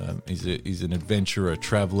 he's an adventurer,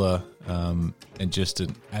 traveller, and just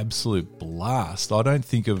an absolute blast. I don't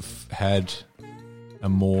think I've had a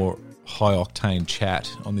more high octane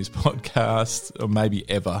chat on this podcast, or maybe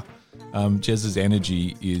ever. Jez's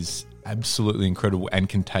energy is absolutely incredible and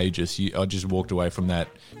contagious. I just walked away from that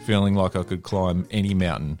feeling like I could climb any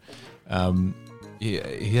mountain. He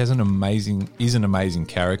has an amazing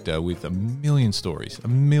character with a million stories.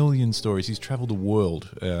 He's travelled the world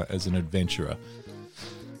as an adventurer.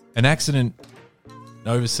 An accident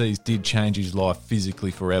overseas did change his life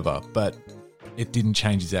physically forever, but it didn't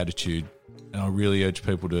change his attitude. And I really urge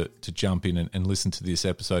people to jump in and listen to this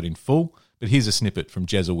episode in full. But here's a snippet from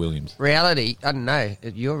Jezza Williams. Reality, I don't know.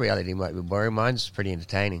 Your reality might be boring. Mine's pretty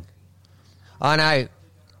entertaining. I know.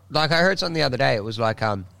 Like I heard something the other day. It was like,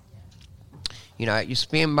 you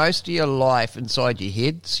spend most of your life inside your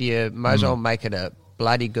head, so you might as well make it a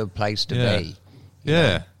bloody good place to be.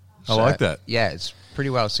 Yeah. I like that. Yeah, it's pretty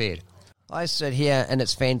well said. I sit here and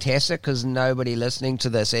it's fantastic because nobody listening to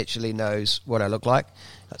this actually knows what I look like.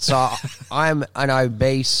 So I'm an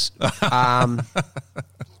obese,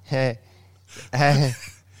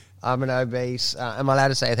 I'm an obese. Am I allowed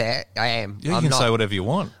to say that? I am. Yeah, you I'm can not. say whatever you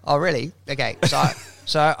want. Oh, really? Okay.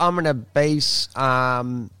 So I'm an obese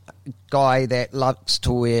guy that likes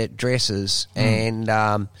to wear dresses, and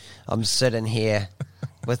I'm sitting here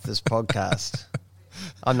with this podcast.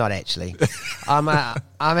 I'm not actually. I'm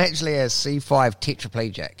actually a C5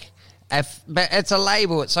 tetraplegic. But it's a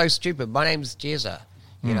label. It's so stupid. My name's Jezza,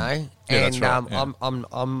 you know, Yeah, and that's right, yeah.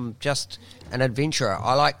 I'm just an adventurer.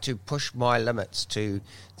 I like to push my limits to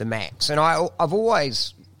the max, and I've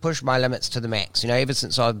always pushed my limits to the max. You know, ever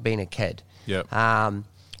since I've been a kid. Yep.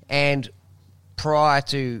 And prior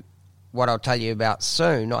to what I'll tell you about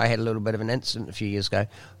soon, I had a little bit of an incident a few years ago.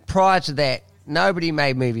 Prior to that, nobody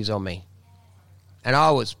made movies on me. And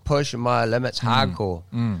I was pushing my limits hardcore.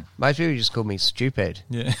 Most people just called me stupid.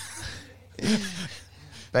 Yeah.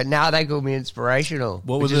 But now they call me inspirational,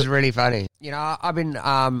 which is really funny. You know, I've been,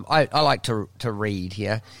 I like to read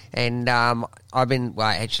here. And I've been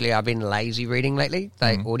lazy reading lately.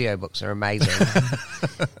 Audiobooks are amazing.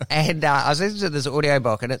 And I was listening to this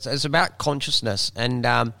audiobook, and it's about consciousness.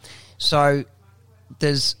 And so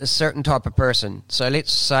there's a certain type of person. So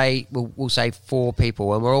let's say, we'll say 4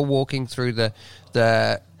 people, and we're all walking through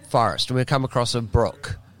the forest, and we come across a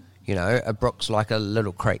brook. You know, a brook's like a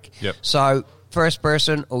little creek. Yep. So first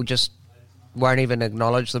person won't even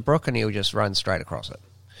acknowledge the brook, and he'll just run straight across it.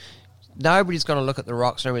 Nobody's going to look at the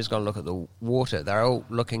rocks. Nobody's going to look at the water. They're all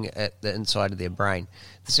looking at the inside of their brain.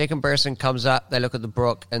 The second person comes up, they look at the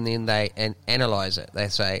brook, and then they analyze it. They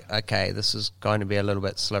say, okay, this is going to be a little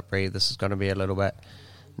bit slippery. This is going to be a little bit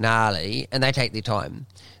gnarly, and they take their time.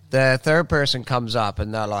 The third person comes up,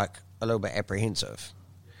 and they're like a little bit apprehensive.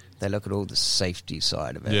 They look at all the safety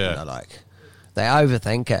side of it, and they're like, they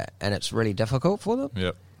overthink it, and it's really difficult for them.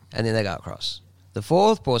 Yep. And then they go across. The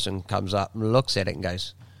fourth person comes up and looks at it and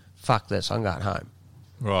goes, fuck this, I'm going home.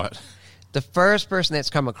 Right. The first person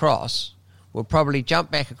that's come across will probably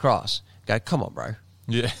jump back across, go, come on, bro.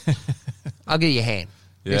 Yeah. I'll give you a hand.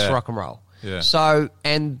 Let's rock and roll. Yeah. So,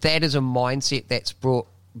 and that is a mindset that's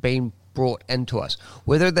been brought into us.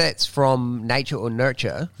 Whether that's from nature or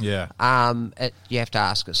nurture, you have to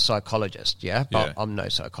ask a psychologist, but I'm no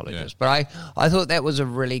psychologist. But I thought that was a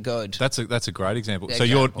really good... That's a great example. So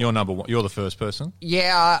you're number one. You're the first person?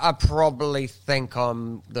 Yeah, I probably think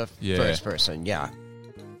I'm the first person,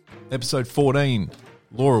 Episode 14,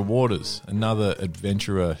 Laura Waters, another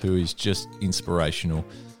adventurer who is just inspirational.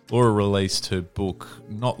 Laura released her book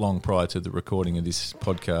not long prior to the recording of this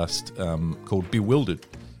podcast called Bewildered.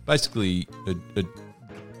 Basically, a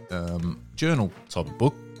journal type of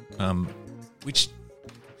book, which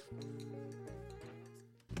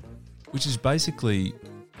is basically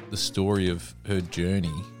the story of her journey,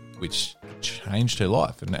 which changed her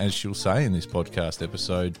life. And as she'll say in this podcast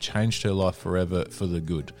episode, changed her life forever for the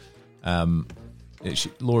good.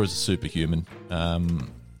 Laura's a superhuman.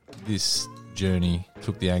 This journey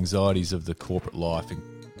took the anxieties of the corporate life and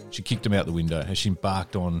she kicked them out the window as she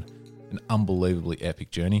embarked on an unbelievably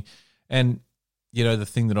epic journey. And, you know, the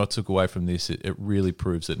thing that I took away from this, it really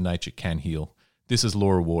proves that nature can heal. This is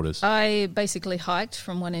Laura Waters. I basically hiked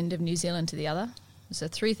from one end of New Zealand to the other. It was a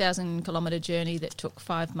 3,000 kilometre journey that took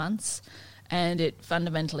 5 months, and it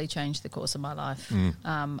fundamentally changed the course of my life.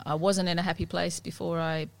 I wasn't in a happy place before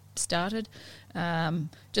I started.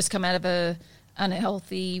 Just come out of a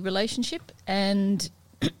unhealthy relationship and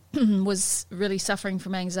was really suffering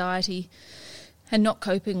from anxiety and not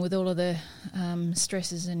coping with all of the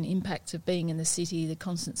stresses and impacts of being in the city, the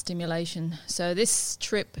constant stimulation. So this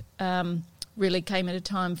trip really came at a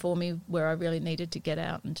time for me where I really needed to get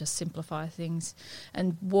out and just simplify things.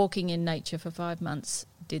 And walking in nature for 5 months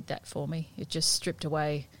did that for me. It just stripped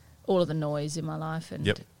away all of the noise in my life.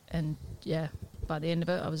 And by the end of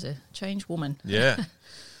it, I was a changed woman. Yeah.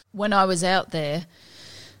 When I was out there,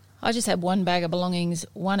 I just had one bag of belongings,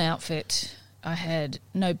 one outfit. I had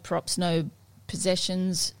no props, no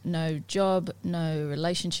possessions, no job, no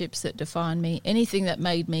relationships that defined me. Anything that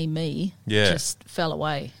made me just fell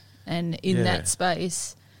away. And in that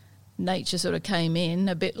space, nature sort of came in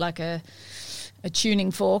a bit like a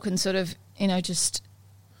tuning fork and sort of, you know, just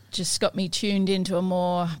got me tuned into a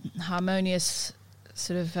more harmonious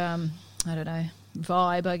sort of,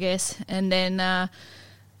 vibe, I guess. And then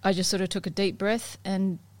I just sort of took a deep breath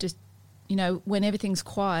and just, you know, when everything's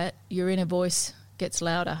quiet, your inner voice gets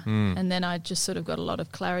louder. And then I just sort of got a lot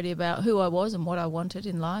of clarity about who I was and what I wanted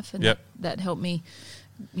in life. And that helped me,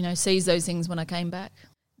 you know, seize those things when I came back.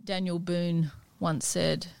 Daniel Boone once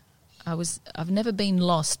said, I've never been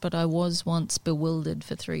lost, but I was once bewildered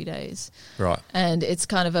for 3 days. Right. And it's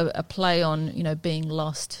kind of a play on, you know, being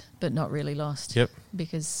lost, but not really lost. Yep.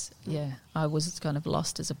 Because, I was kind of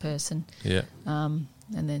lost as a person. Yeah.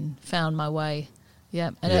 and then found my way.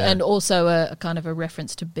 Yeah, and also a kind of a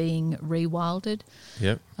reference to being rewilded.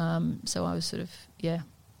 Yep. So I was sort of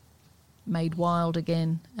made wild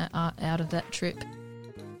again out of that trip.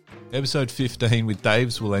 Episode 15 with Dave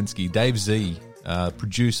Zwolensky, Dave Z,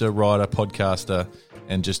 producer, writer, podcaster,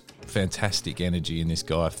 and just fantastic energy in this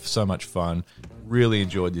guy. So much fun. Really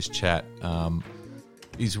enjoyed this chat.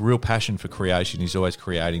 He's a real passion for creation. He's always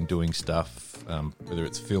creating, doing stuff, whether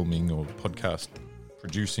it's filming or podcast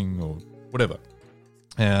producing or whatever.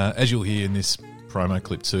 As you'll hear in this promo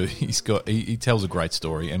clip too, he tells a great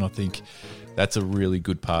story, and I think that's a really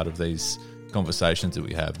good part of these conversations that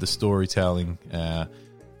we have, the storytelling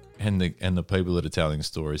and the people that are telling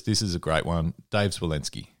stories. This is a great one. Dave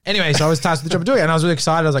Zwolensky. Anyway, so I was tasked with the job of doing it, and I was really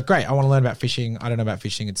excited. I was like, great, I want to learn about fishing. I don't know about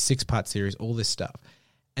fishing. It's a 6-part series, all this stuff.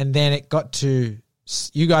 And then it got to,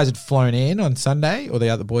 you guys had flown in on Sunday, or the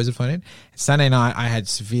other boys had flown in. Sunday night, I had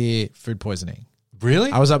severe food poisoning.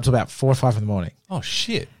 Really? I was up till about 4 or 5 in the morning. Oh,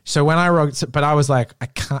 shit. So when I rocked, but I was like, I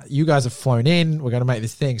can't, you guys have flown in, we're going to make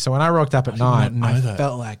this thing. So when I rocked up at 9, I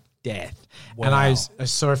felt like death. Wow. And I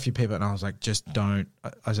saw a few people and I was like, just don't.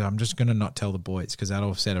 I said, I'm just going to not tell the boys because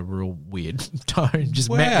that'll set a real weird tone.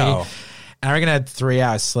 Just met me. And I reckon I had 3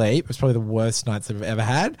 hours sleep. It was probably the worst nights that I've ever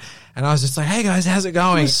had. And I was just like, hey guys, how's it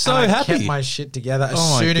going? I was so and I happy. kept my shit together.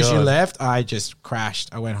 As soon as you left, I just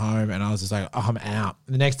crashed. I went home and I was just like, oh, I'm out.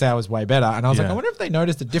 And the next day I was way better. And I was like, I wonder if they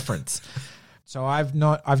noticed a difference. So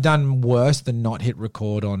I've done worse than not hit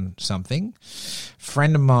record on something.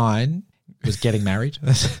 Friend of mine was getting married.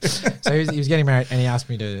 So he was getting married and he asked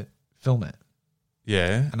me to film it.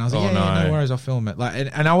 Yeah. And I was like, no worries, I'll film it.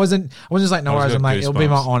 Like, and I wasn't just like, no worries. I'm like, it'll be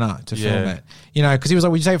my honor to film it. You know, because he was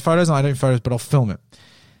like, would you take photos? And I don't photos, but I'll film it.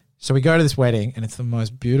 So we go to this wedding and it's the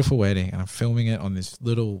most beautiful wedding and I'm filming it on this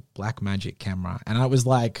little Blackmagic camera. And I was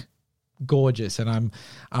like gorgeous. And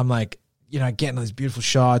I'm like, you know, getting all these beautiful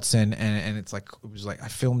shots and it's like, it was like I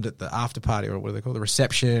filmed at the after party or what do they call it, the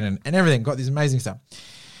reception and everything, got this amazing stuff.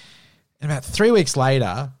 And about 3 weeks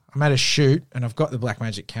later, I'm at a shoot and I've got the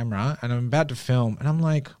Blackmagic camera and I'm about to film and I'm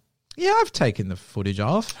like, yeah, I've taken the footage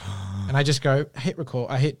off. And I just go, hit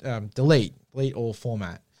record, I hit delete all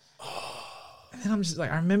format. And then I'm just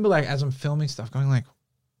like, I remember like as I'm filming stuff going like,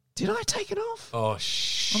 did I take it off? Oh,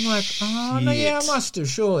 shit. I'm like, oh, no, yeah, I must have,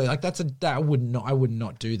 surely. Like I would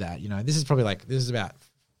not do that. You know, this is about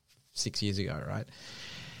 6 years ago, right?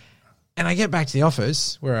 And I get back to the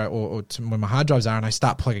office where where my hard drives are and I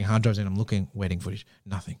start plugging hard drives in. I'm looking, wedding footage,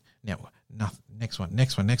 nothing. Network, nothing. Next one.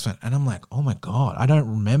 And I'm like, oh my God, I don't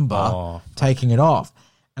remember taking it off.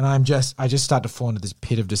 And I just start to fall into this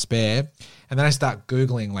pit of despair. And then I start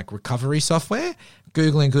Googling like recovery software,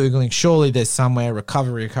 Googling, surely there's somewhere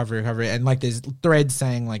recovery. And like there's threads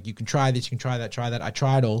saying like, you can try this, you can try that. I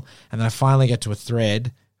tried all. And then I finally get to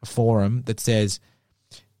a forum that says,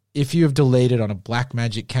 if you have deleted on a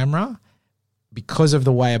Blackmagic camera, because of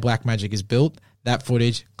the way a Blackmagic is built, that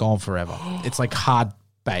footage gone forever. It's like hard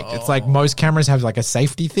baked. It's like most cameras have like a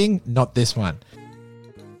safety thing, not this one.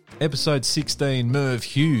 Episode 16, Merv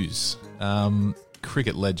Hughes,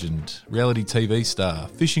 cricket legend, reality TV star,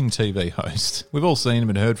 fishing TV host. We've all seen him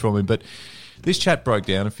and heard from him, but this chat broke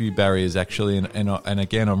down a few barriers actually, and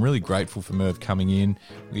again, I'm really grateful for Merv coming in.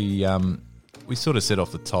 We sort of said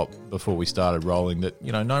off the top before we started rolling that,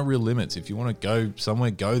 you know, no real limits. If you want to go somewhere,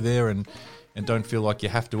 go there and don't feel like you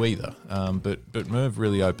have to either. But Merv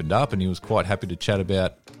really opened up and he was quite happy to chat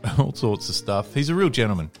about all sorts of stuff. He's a real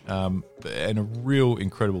gentleman and a real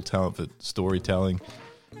incredible talent for storytelling.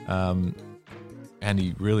 And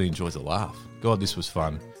he really enjoys a laugh. God, this was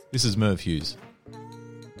fun. This is Merv Hughes.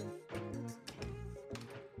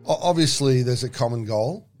 Obviously, there's a common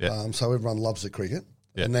goal. Yeah. So everyone loves the cricket.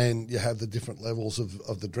 Yeah. And then you have the different levels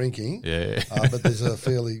of the drinking. Yeah. But there's a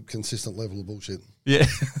fairly consistent level of bullshit. Yeah.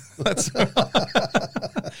 That's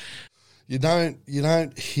You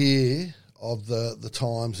don't hear of the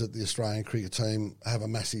times that the Australian cricket team have a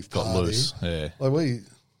massive party. Got loose. Yeah. Like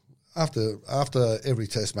after every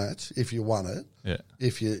test match, if you won it,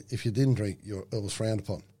 if you didn't drink, it was frowned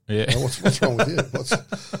upon. Yeah. You know, what's wrong with you?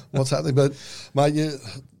 What's happening? But mate,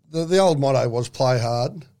 the old motto was play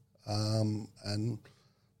hard and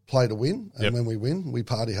play to win, and when we win, we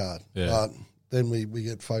party hard. Yeah. But then we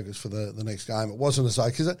get focused for the next game. It wasn't as though,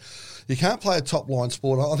 because you can't play a top-line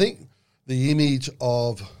sport. I think the image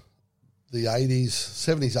of the 80s,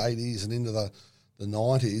 70s, 80s, and into the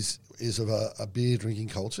 90s is of a beer drinking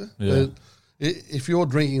culture. Yeah. But if you're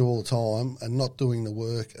drinking all the time and not doing the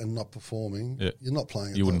work and not performing, you're not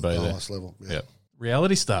playing at the highest level. Yeah.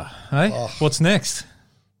 Reality star, hey? Oh. What's next?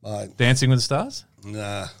 Mate. Dancing with the Stars?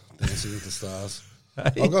 Nah, Dancing with the Stars.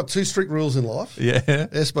 I've got 2 strict rules in life. Yeah.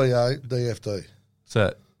 SBA, DFD.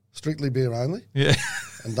 What's that? Strictly beer only. Yeah.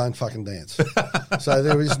 And don't fucking dance. So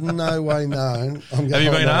there is no way known. Have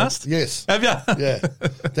you been asked? Yes. Have you? Yeah.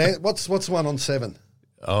 What's the one on 7?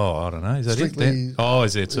 Oh, I don't know. Is that Strictly, it? Oh,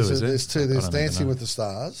 is there two? There's two. There's Dancing with the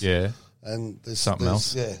Stars. Yeah. And there's something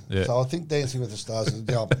else. Yeah. So I think Dancing with the Stars.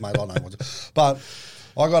 Mate, I know what. But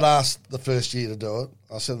I got asked the first year to do it.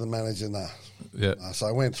 I said to the manager, no. Yeah. So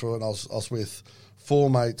I went through it. And I was with 4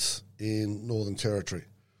 mates in Northern Territory,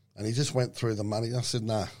 and he just went through the money. I said,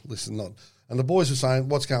 nah, listen, not. And the boys were saying,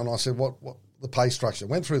 what's going on? I said, what the pay structure?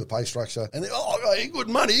 Went through the pay structure, and they, good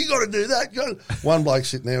money, you got to do that. One bloke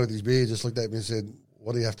sitting there with his beer just looked at me and said,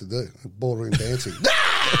 what do you have to do? Ballroom dancing. They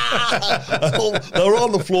were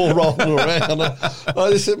on the floor rolling around. I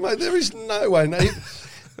just said, mate, there is no way. No,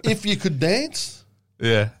 if you could dance,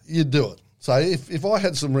 you'd do it. So if I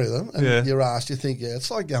had some rhythm and you're asked, you think, it's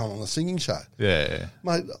like going on a singing show. Yeah.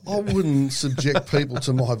 Mate, I wouldn't subject people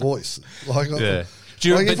to my voice. Yeah.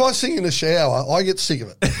 If I sing in the shower, I get sick of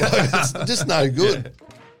it. It's just no good.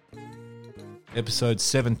 Episode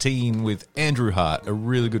 17 with Andrew Hart, a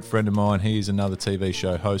really good friend of mine. He is another TV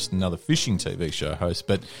show host, another fishing TV show host,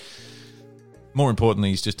 but more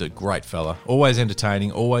importantly, he's just a great fella. Always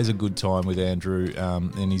entertaining, always a good time with Andrew,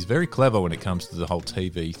 and he's very clever when it comes to the whole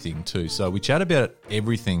TV thing too. So we chat about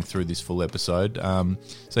everything through this full episode.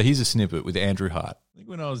 So here's a snippet with Andrew Hart. I think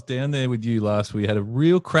when I was down there with you last, we had a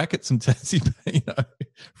real crack at some Tassie Beano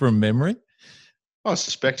from memory. I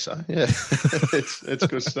suspect so, yeah. It's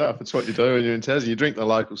good stuff. It's what you do when you're in Tassie. You drink the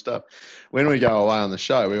local stuff. When we go away on the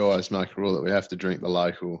show, we always make a rule that we have to drink the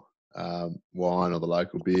local wine or the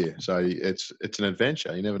local beer. So it's an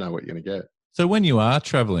adventure. You never know what you're going to get. So when you are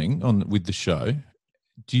travelling with the show,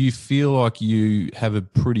 do you feel like you have a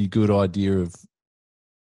pretty good idea of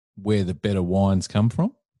where the better wines come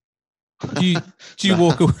from? Do you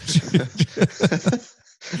walk away?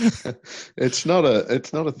 It's not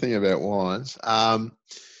a thing about wines.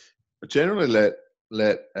 We generally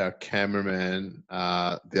let our cameraman,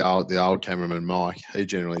 the old cameraman Mike, he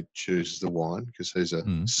generally chooses the wine because he's a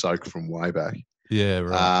soak from way back. Yeah,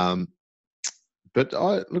 right. But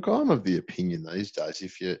I'm of the opinion these days,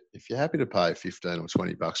 if you're happy to pay $15 or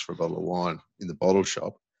 $20 for a bottle of wine in the bottle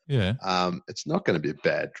shop, it's not going to be a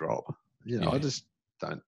bad drop. I just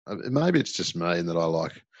don't. Maybe it's just me and that I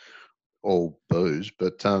like all booze,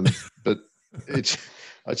 but it's.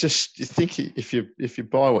 You think if you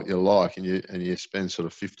buy what you like and you spend sort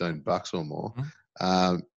of $15 or more,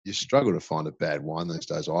 you struggle to find a bad wine these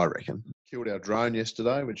days, I reckon. Killed our drone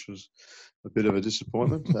yesterday, which was a bit of a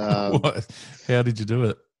disappointment. What? How did you do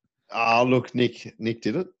it? Oh, look, Nick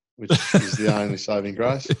did it, which is the only saving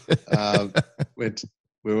grace.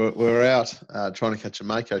 We were out trying to catch a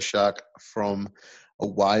mako shark from a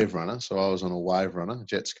wave runner. So I was on a wave runner, a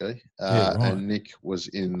jet ski, and Nick was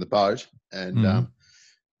in the boat, and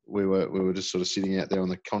we were just sort of sitting out there on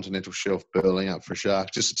the continental shelf, burling up for a shark,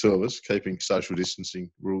 just the two of us, keeping social distancing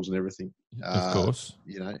rules and everything, of course,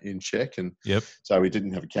 in check. And yep. So we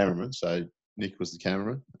didn't have a cameraman, so Nick was the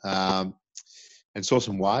cameraman, and saw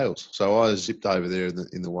some whales. So I zipped over there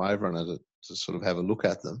in the wave runner to sort of have a look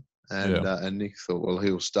at them, and Nick thought, well,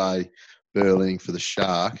 he'll stay burling for the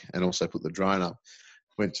shark and also put the drone up.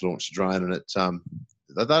 Went to launch the drone, and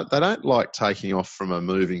they don't like taking off from a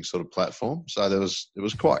moving sort of platform. So it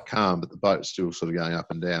was quite calm, but the boat was still sort of going up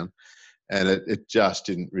and down, and it just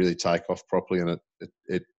didn't really take off properly, and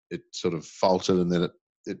it sort of faltered, and then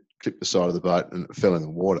it clipped the side of the boat and it fell in the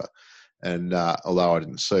water. And although I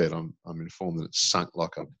didn't see it, I'm informed that it sunk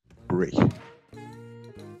like a brick.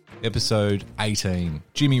 Episode 18,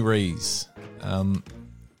 Jimmy Rees.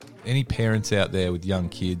 Any parents out there with young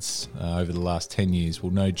kids over the last 10 years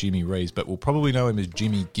will know Jimmy Rees, but will probably know him as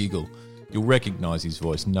Jimmy Giggle. You'll recognise his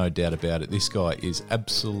voice, no doubt about it. This guy is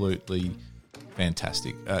absolutely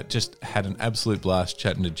fantastic. Just had an absolute blast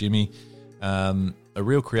chatting to Jimmy. A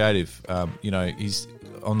real creative. He's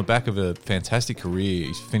on the back of a fantastic career.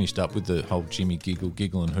 He's finished up with the whole Jimmy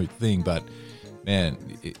Giggle and Hoot thing, but man,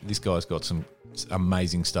 this guy's got some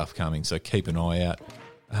amazing stuff coming, so keep an eye out.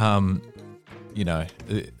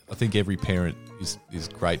 I think every parent is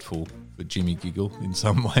grateful for Jimmy Giggle in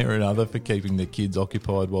some way or another for keeping their kids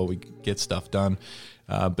occupied while we get stuff done.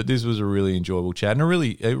 But this was a really enjoyable chat and a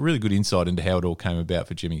really good insight into how it all came about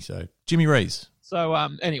for Jimmy. So, Jimmy Rees. So,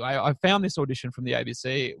 anyway, I found this audition from the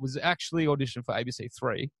ABC. It was actually auditioned for ABC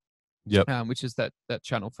 3. Yep. Which is that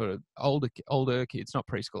channel for older kids, not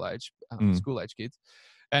preschool age, school age kids.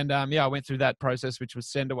 And I went through that process, which was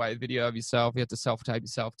send away a video of yourself. You had to self-tape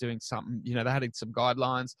yourself doing something. They had some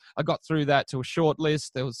guidelines. I got through that to a short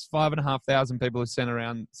list. There was 5,500 people who sent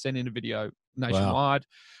in a video nationwide.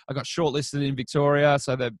 I got shortlisted in Victoria,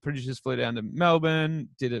 so the producers flew down to Melbourne,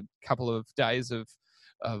 did a couple of days of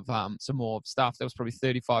some more stuff. There was probably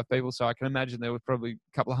 35 people, so I can imagine there were probably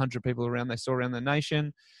a couple of hundred people around. They saw around the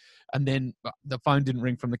nation. And then the phone didn't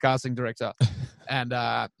ring from the casting director. And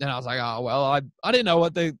then I was like, oh, well, I didn't know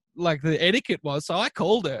what the etiquette was. So I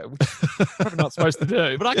called her, which I'm probably not supposed to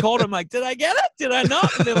do. But I called her. I'm like, did I get it? Did I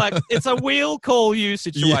not? And they're like, it's a we'll call you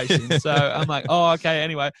situation. Yeah. So I'm like, oh, okay,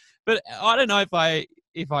 anyway. But I don't know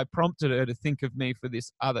if I prompted her to think of me for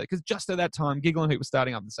this other. Because just at that time, Giggle and Hoot was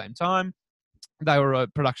starting up at the same time. They were a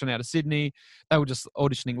production out of Sydney. They were just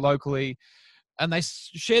auditioning locally. And they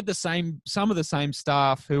shared some of the same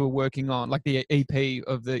staff who were working on, like the EP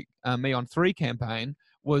of the Me on 3 campaign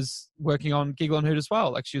was working on Giggle and Hoot as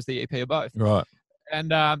well. Like she was the EP of both. Right.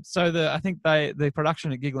 And so I think the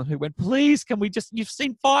production at Giggle and Hoot went, please, can we you've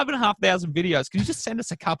seen 5,500 videos. Can you just send us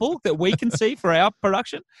a couple that we can see for our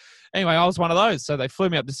production? Anyway, I was one of those. So they flew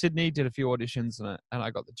me up to Sydney, did a few auditions, and I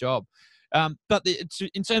got the job. But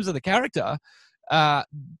in terms of the character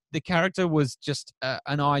was just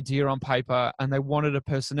an idea on paper, and they wanted a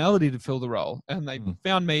personality to fill the role, and they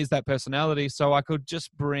found me as that personality, so I could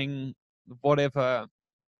just bring whatever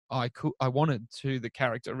I wanted to the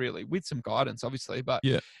character, really, with some guidance, obviously. But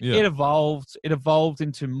it evolved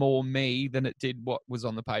into more me than it did what was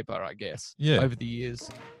on the paper, I guess. Over the years.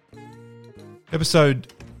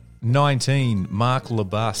 Episode 19, Mark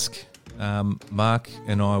LeBusque. Mark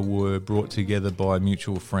and I were brought together by a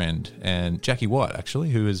mutual friend, and Jackie White,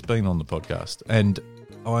 actually, who has been on the podcast. And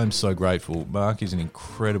I am so grateful. Mark is an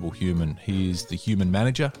incredible human. He is the human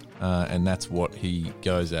manager, and that's what he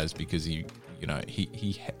goes as, because he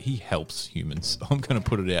helps humans. I'm going to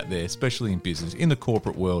put it out there, especially in business, in the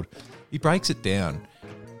corporate world. He breaks it down.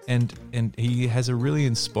 And he has a really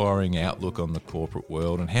inspiring outlook on the corporate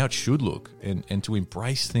world and how it should look, and to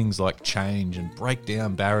embrace things like change and break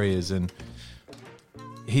down barriers. And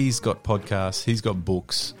he's got podcasts, he's got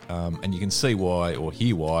books, and you can see why or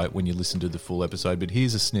hear why when you listen to the full episode. But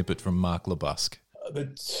here's a snippet from Mark LeBusque. The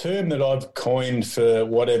term that I've coined for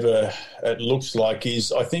whatever it looks like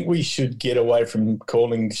is, I think we should get away from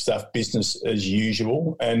calling stuff business as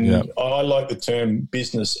usual, and I like the term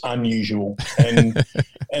business unusual. And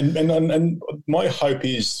and my hope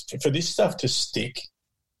is for this stuff to stick,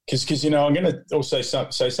 because I'm going to also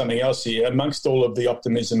say something else here. Amongst all of the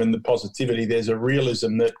optimism and the positivity, there's a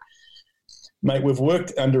realism that, mate, we've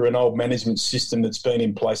worked under an old management system that's been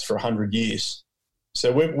in place for 100 years.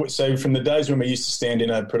 So from the days when we used to stand in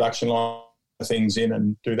a production line, things in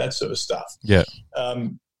and do that sort of stuff. Yeah.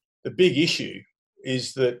 The big issue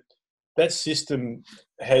is that system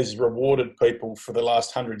has rewarded people for the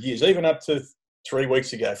last 100 years, even up to 4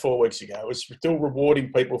 weeks ago. It was still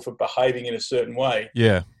rewarding people for behaving in a certain way.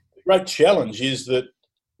 Yeah. The great challenge is that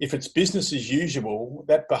if it's business as usual,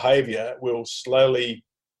 that behaviour will slowly,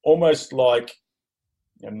 almost like,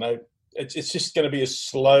 it's just going to be a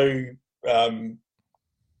slow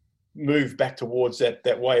move back towards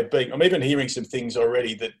that way of being. I'm even hearing some things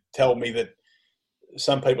already that tell me that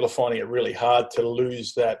some people are finding it really hard to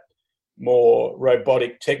lose that more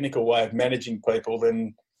robotic, technical way of managing people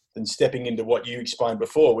than stepping into what you explained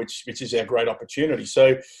before, which is our great opportunity.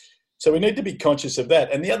 So we need to be conscious of that.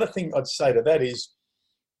 And the other thing I'd say to that is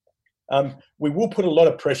we will put a lot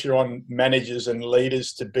of pressure on managers and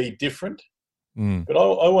leaders to be different. But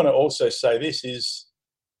I want to also say this is,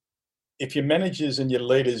 if your managers and your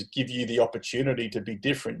leaders give you the opportunity to be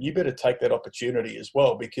different, you better take that opportunity as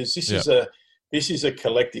well, because this is a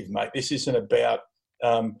collective, mate. This isn't about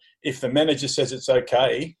if the manager says it's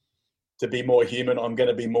okay to be more human, I'm going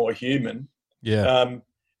to be more human. Yeah.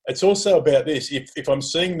 It's also about this. If I'm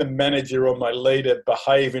seeing the manager or my leader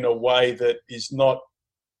behave in a way that is not,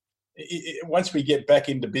 once we get back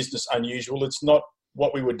into business unusual, it's not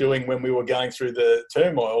what we were doing when we were going through the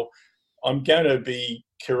turmoil, I'm going to be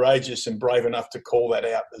courageous and brave enough to call that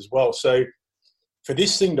out as well. So for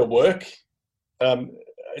this thing to work,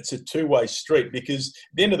 it's a two-way street, because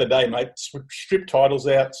at the end of the day, mate, strip titles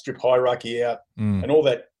out, strip hierarchy out, and all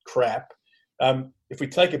that crap. If we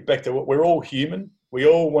take it back to what we're all human, we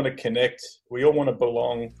all want to connect, we all want to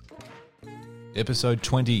belong. Episode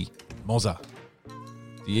 20, Mozza.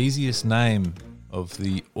 The easiest name of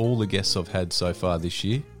all the guests I've had so far this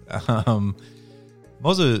year.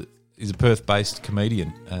 Mozza is a Perth-based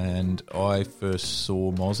comedian, and I first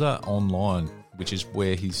saw Mozza online, which is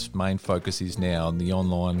where his main focus is now, on the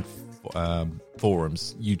online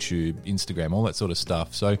forums, YouTube, Instagram, all that sort of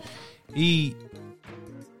stuff. So he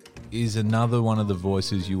is another one of the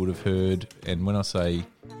voices you would have heard, and when I say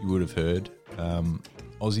you would have heard,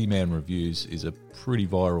 Aussie Man Reviews is a pretty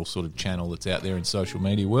viral sort of channel that's out there in social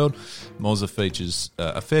media world. Mozza features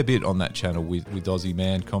a fair bit on that channel with Aussie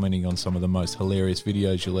Man commenting on some of the most hilarious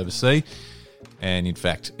videos you'll ever see. And in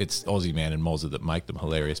fact, it's Aussie Man and Mozza that make them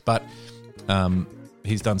hilarious. But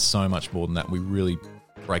he's done so much more than that. We really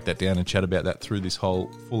break that down and chat about that through this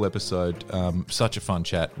whole full episode. Such a fun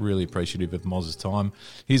chat. Really appreciative of Mozza's time.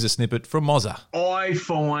 Here's a snippet from Mozza. I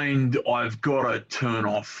find I've got to turn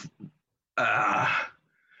off,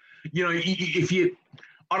 if you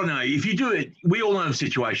do it, we all know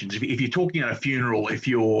situations. If you're talking at a funeral, if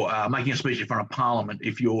you're making a speech in front of Parliament,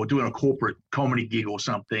 if you're doing a corporate comedy gig or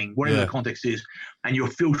something, whatever the context is, and you're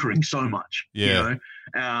filtering so much,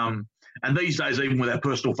 and these days, even with our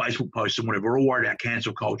personal Facebook posts and whatever, we're all worried about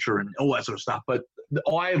cancel culture and all that sort of stuff. But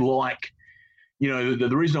I like, the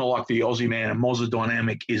reason I like the Aussie Man and Mozza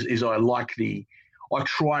dynamic is I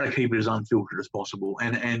try to keep it as unfiltered as possible.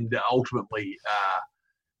 And ultimately,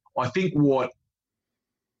 I think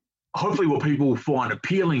hopefully what people find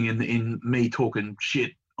appealing in me talking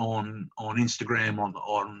shit on Instagram,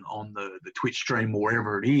 on the Twitch stream, or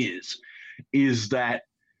wherever it is that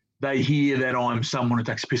they hear that I'm someone who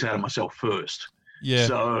takes a piss out of myself first. Yeah.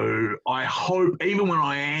 So I hope, even when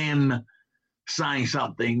I am saying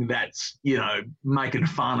something that's, making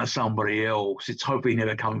fun of somebody else, it's hopefully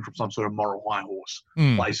never coming from some sort of moral high horse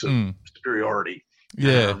place of superiority.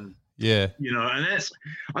 Yeah. And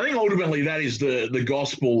I think ultimately that is the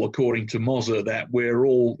gospel according to Mozza, that we're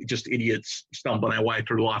all just idiots stumbling our way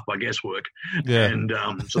through life by guesswork. Yeah. And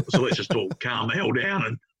so let's just all calm the hell down.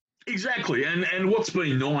 And exactly. And what's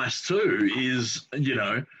been nice too is, with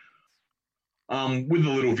the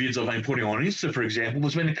little vids I've been putting on Insta, for example,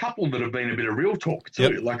 there's been a couple that have been a bit of real talk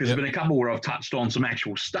too. Yep. Like there's been a couple where I've touched on some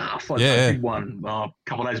actual stuff. I did one a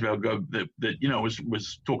couple of days ago that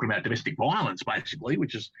was talking about domestic violence basically,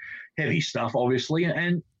 which is heavy stuff, obviously.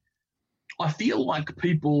 And I feel like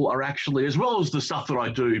people are actually, as well as the stuff that I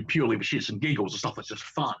do purely for shits and giggles, the stuff that's just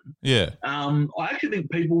fun. Yeah. I actually think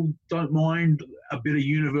people don't mind a bit of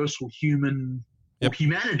universal human or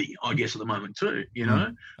humanity, I guess, at the moment too.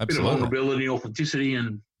 A bit of vulnerability, authenticity,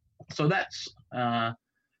 and so that's that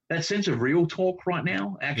sense of real talk right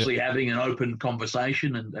now. Actually having an open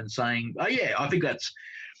conversation and saying, "Oh yeah, I think that's,"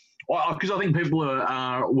 because I think people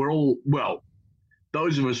we're all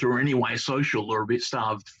those of us who are anyway social are a bit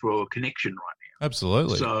starved for connection right now.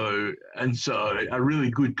 Absolutely. So a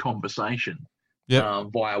really good conversation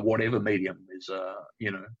via whatever medium is a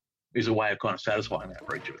way of kind of satisfying that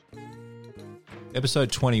for each of us.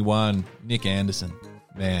 Episode 21, Nick Anderson,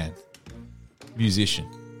 man, musician,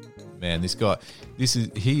 man. This guy,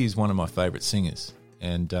 he is one of my favourite singers,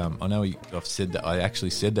 and I know I've said that. I actually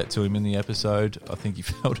said that to him in the episode. I think he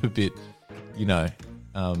felt a bit,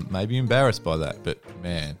 maybe embarrassed by that. But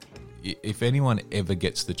man, if anyone ever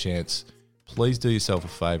gets the chance, please do yourself a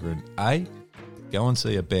favour and go and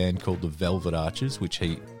see a band called the Velvet Archers, which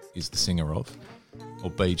he is the singer of, or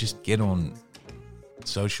B, just get on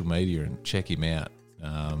social media and check him out.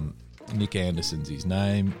 Nick Anderson's his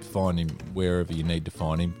name. Find him wherever you need to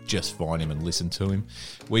find him. Just find him and listen to him.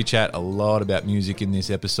 We chat a lot about music in this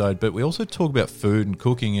episode, but we also talk about food and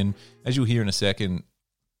cooking. And as you'll hear in a second,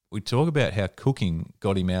 we talk about how cooking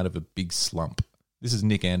got him out of a big slump. This is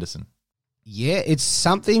Nick Anderson. Yeah, it's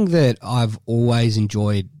something that I've always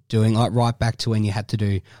enjoyed doing, like right back to when you had to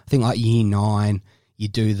do, I think like year 9, you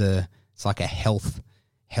do it's like a health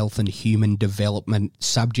and human development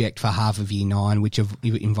subject for half of year 9, which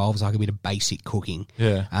involves like a bit of basic cooking.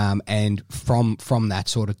 Yeah. And from that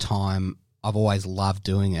sort of time, I've always loved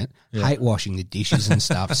doing it. Yeah. Hate washing the dishes and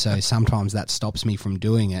stuff, so sometimes that stops me from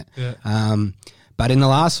doing it. Yeah. But in the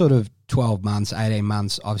last sort of 12 months, 18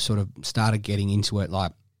 months, I've sort of started getting into it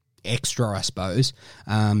like extra, I suppose.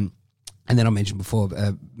 And then I mentioned before,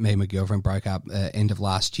 me and my girlfriend broke up end of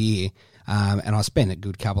last year. And I spent a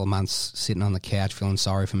good couple of months sitting on the couch feeling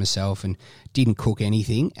sorry for myself and didn't cook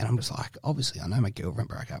anything. And I'm just like, obviously, I know my girlfriend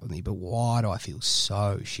broke up with me, but why do I feel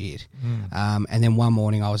so shit? And then one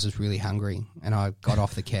morning I was just really hungry and I got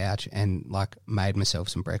off the couch and like made myself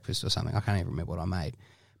some breakfast or something. I can't even remember what I made.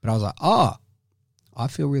 But I was like, I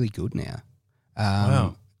feel really good now.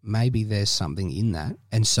 Wow. Maybe there's something in that.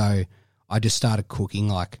 And so I just started cooking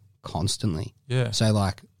like constantly. Yeah. So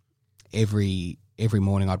like every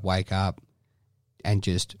morning I'd wake up and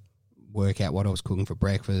just work out what I was cooking for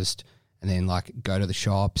breakfast and then like go to the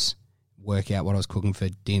shops, work out what I was cooking for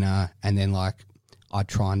dinner, and then like I'd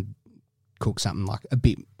try and cook something like a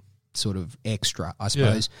bit sort of extra, I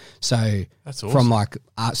suppose. So That's awesome. from like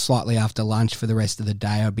slightly after lunch for the rest of the day,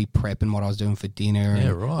 I'd be prepping what I was doing for dinner. Yeah,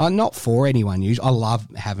 and, right. Not for anyone usually. I love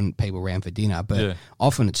having people around for dinner, but Yeah.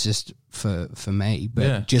 often it's just for me.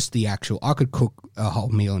 But just the actual, I could cook a whole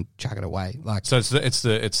meal and chuck it away. Like So it's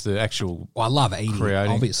the actual. Well, I love eating,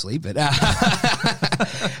 creating. obviously, but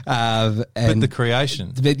But the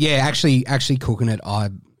creation. But yeah, actually cooking it,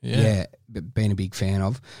 been a big fan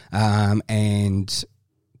of. And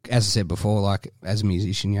as I said before, like as a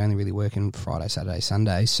musician, you're only really working Friday, Saturday,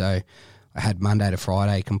 Sunday. So I had Monday to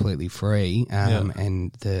Friday completely free.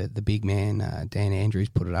 And the big man, Dan Andrews,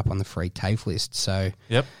 put it up on the free TAFE list. So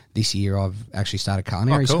this year I've actually started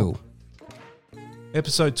culinary school.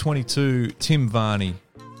 Episode 22, Tim Varney.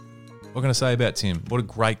 What can I say about Tim? What a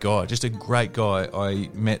great guy. Just a great guy. I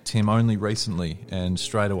met Tim only recently, and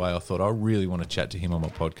straight away I thought I really want to chat to him on my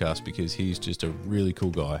podcast because he's just a really cool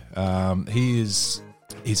guy. He's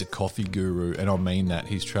a coffee guru, and I mean that.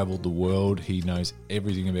 He's travelled the world. He knows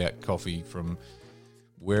everything about coffee from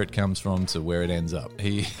where it comes from to where it ends up.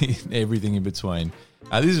 Everything in between.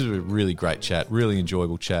 This is a really great chat, really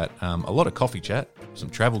enjoyable chat. A lot of coffee chat, some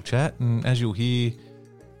travel chat, and as you'll hear,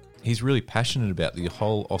 he's really passionate about the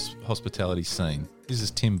whole hospitality scene. This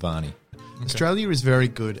is Tim Varney. Australia is very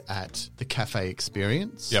good at the cafe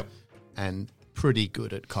experience. Yep. And pretty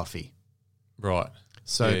good at coffee. Right.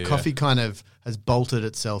 So coffee kind of has bolted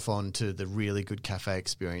itself onto the really good cafe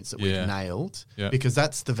experience that we've nailed because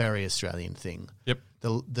that's the very Australian thing. Yep.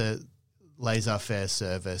 The laissez-faire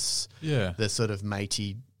service. Yeah. The sort of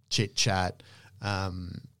matey chit chat.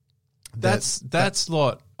 That's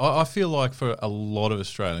like, I feel like for a lot of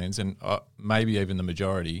Australians, and maybe even the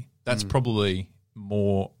majority, that's probably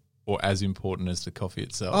more or as important as the coffee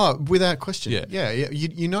itself. Oh, without question. Yeah.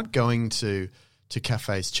 You're not going to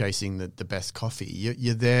cafes chasing the best coffee.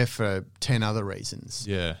 You're there for 10 other reasons.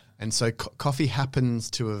 Yeah. And so coffee happens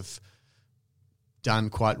to have done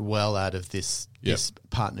quite well out of this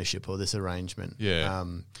partnership or this arrangement. Yeah.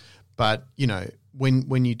 But, you know,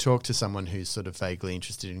 when you talk to someone who's sort of vaguely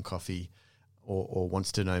interested in coffee or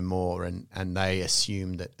wants to know more and they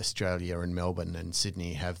assume that Australia and Melbourne and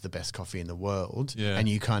Sydney have the best coffee in the world and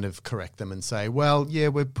you kind of correct them and say, well, yeah,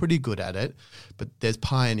 we're pretty good at it, but there's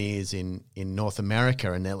pioneers in North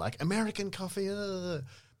America and they're like, American coffee,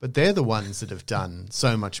 but they're the ones that have done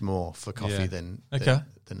so much more for coffee than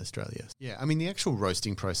Australia. Yeah, I mean, the actual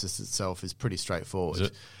roasting process itself is pretty straightforward. Is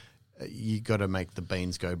it? You got to make the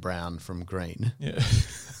beans go brown from green. Yeah.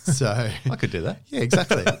 So I could do that. Yeah,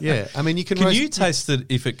 exactly. Yeah. I mean, you can you taste it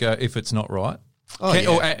if it's not right? Oh,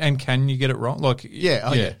 and can you get it wrong? Like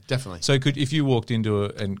yeah, definitely. So if you walked into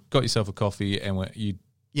it and got yourself a coffee and you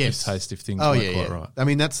taste if things weren't quite right. I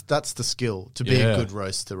mean, that's the skill. To be a good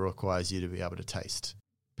roaster requires you to be able to taste.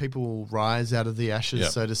 People will rise out of the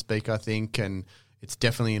ashes, so to speak, I think, and it's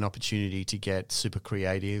definitely an opportunity to get super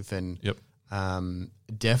creative and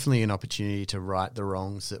definitely an opportunity to right the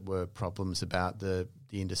wrongs that were problems about the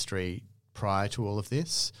industry prior to all of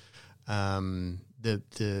this.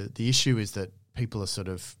 The issue is that people are sort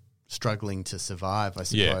of struggling to survive, I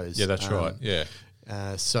suppose. Yeah, that's right. Yeah.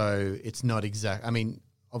 So it's not exact. I mean,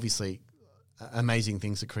 obviously, amazing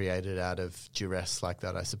things are created out of duress like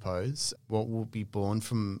that, I suppose. What will be born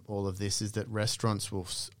from all of this is that restaurants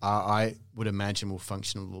I would imagine, will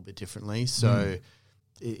function a little bit differently. So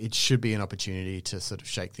it should be an opportunity to sort of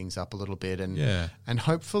shake things up a little bit, and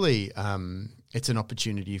hopefully it's an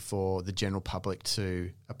opportunity for the general public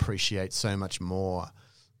to appreciate so much more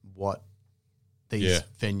what these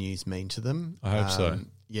venues mean to them. I hope so.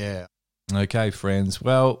 Yeah. Okay, friends.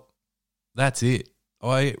 Well, that's it.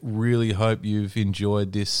 I really hope you've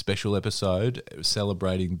enjoyed this special episode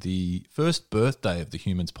celebrating the first birthday of the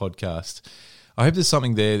Humans podcast. I hope there's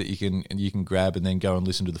something there that you can grab and then go and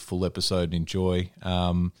listen to the full episode and enjoy.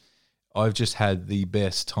 I've just had the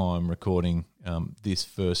best time recording this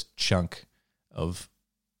first chunk of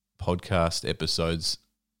podcast episodes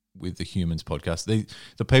with the Humans podcast.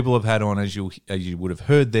 The people I've had on, as you would have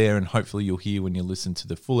heard there, and hopefully you'll hear when you listen to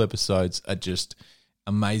the full episodes, are just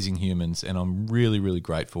amazing humans, and I'm really, really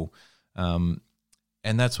grateful. And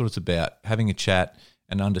that's what it's about, having a chat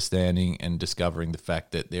and understanding and discovering the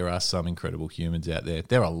fact that there are some incredible humans out there.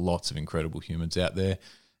 There are lots of incredible humans out there.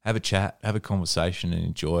 Have a chat, have a conversation and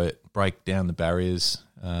enjoy it. Break down the barriers.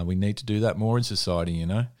 We need to do that more in society, you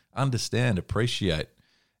know. Understand, appreciate,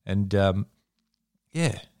 and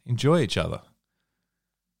enjoy each other.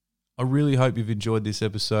 I really hope you've enjoyed this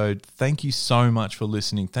episode. Thank you so much for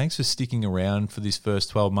listening. Thanks for sticking around for this first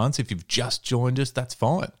 12 months. If you've just joined us, that's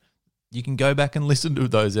fine. you can go back and listen to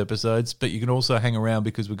those episodes, but you can also hang around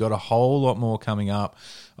because we've got a whole lot more coming up.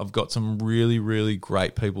 I've got some really, really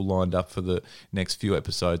great people lined up for the next few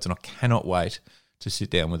episodes, and I cannot wait to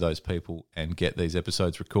sit down with those people and get these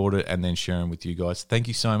episodes recorded and then share them with you guys. Thank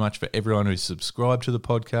you so much for everyone who's subscribed to the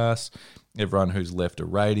podcast, everyone who's left a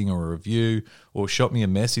rating or a review or shot me a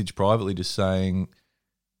message privately just saying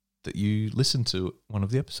that you listened to one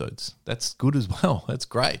of the episodes. That's good as well. That's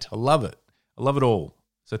great. I love it. I love it all.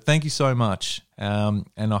 So thank you so much, and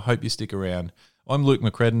I hope you stick around. I'm Luke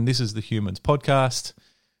McCredden. This is the Humans Podcast.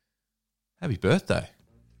 Happy birthday.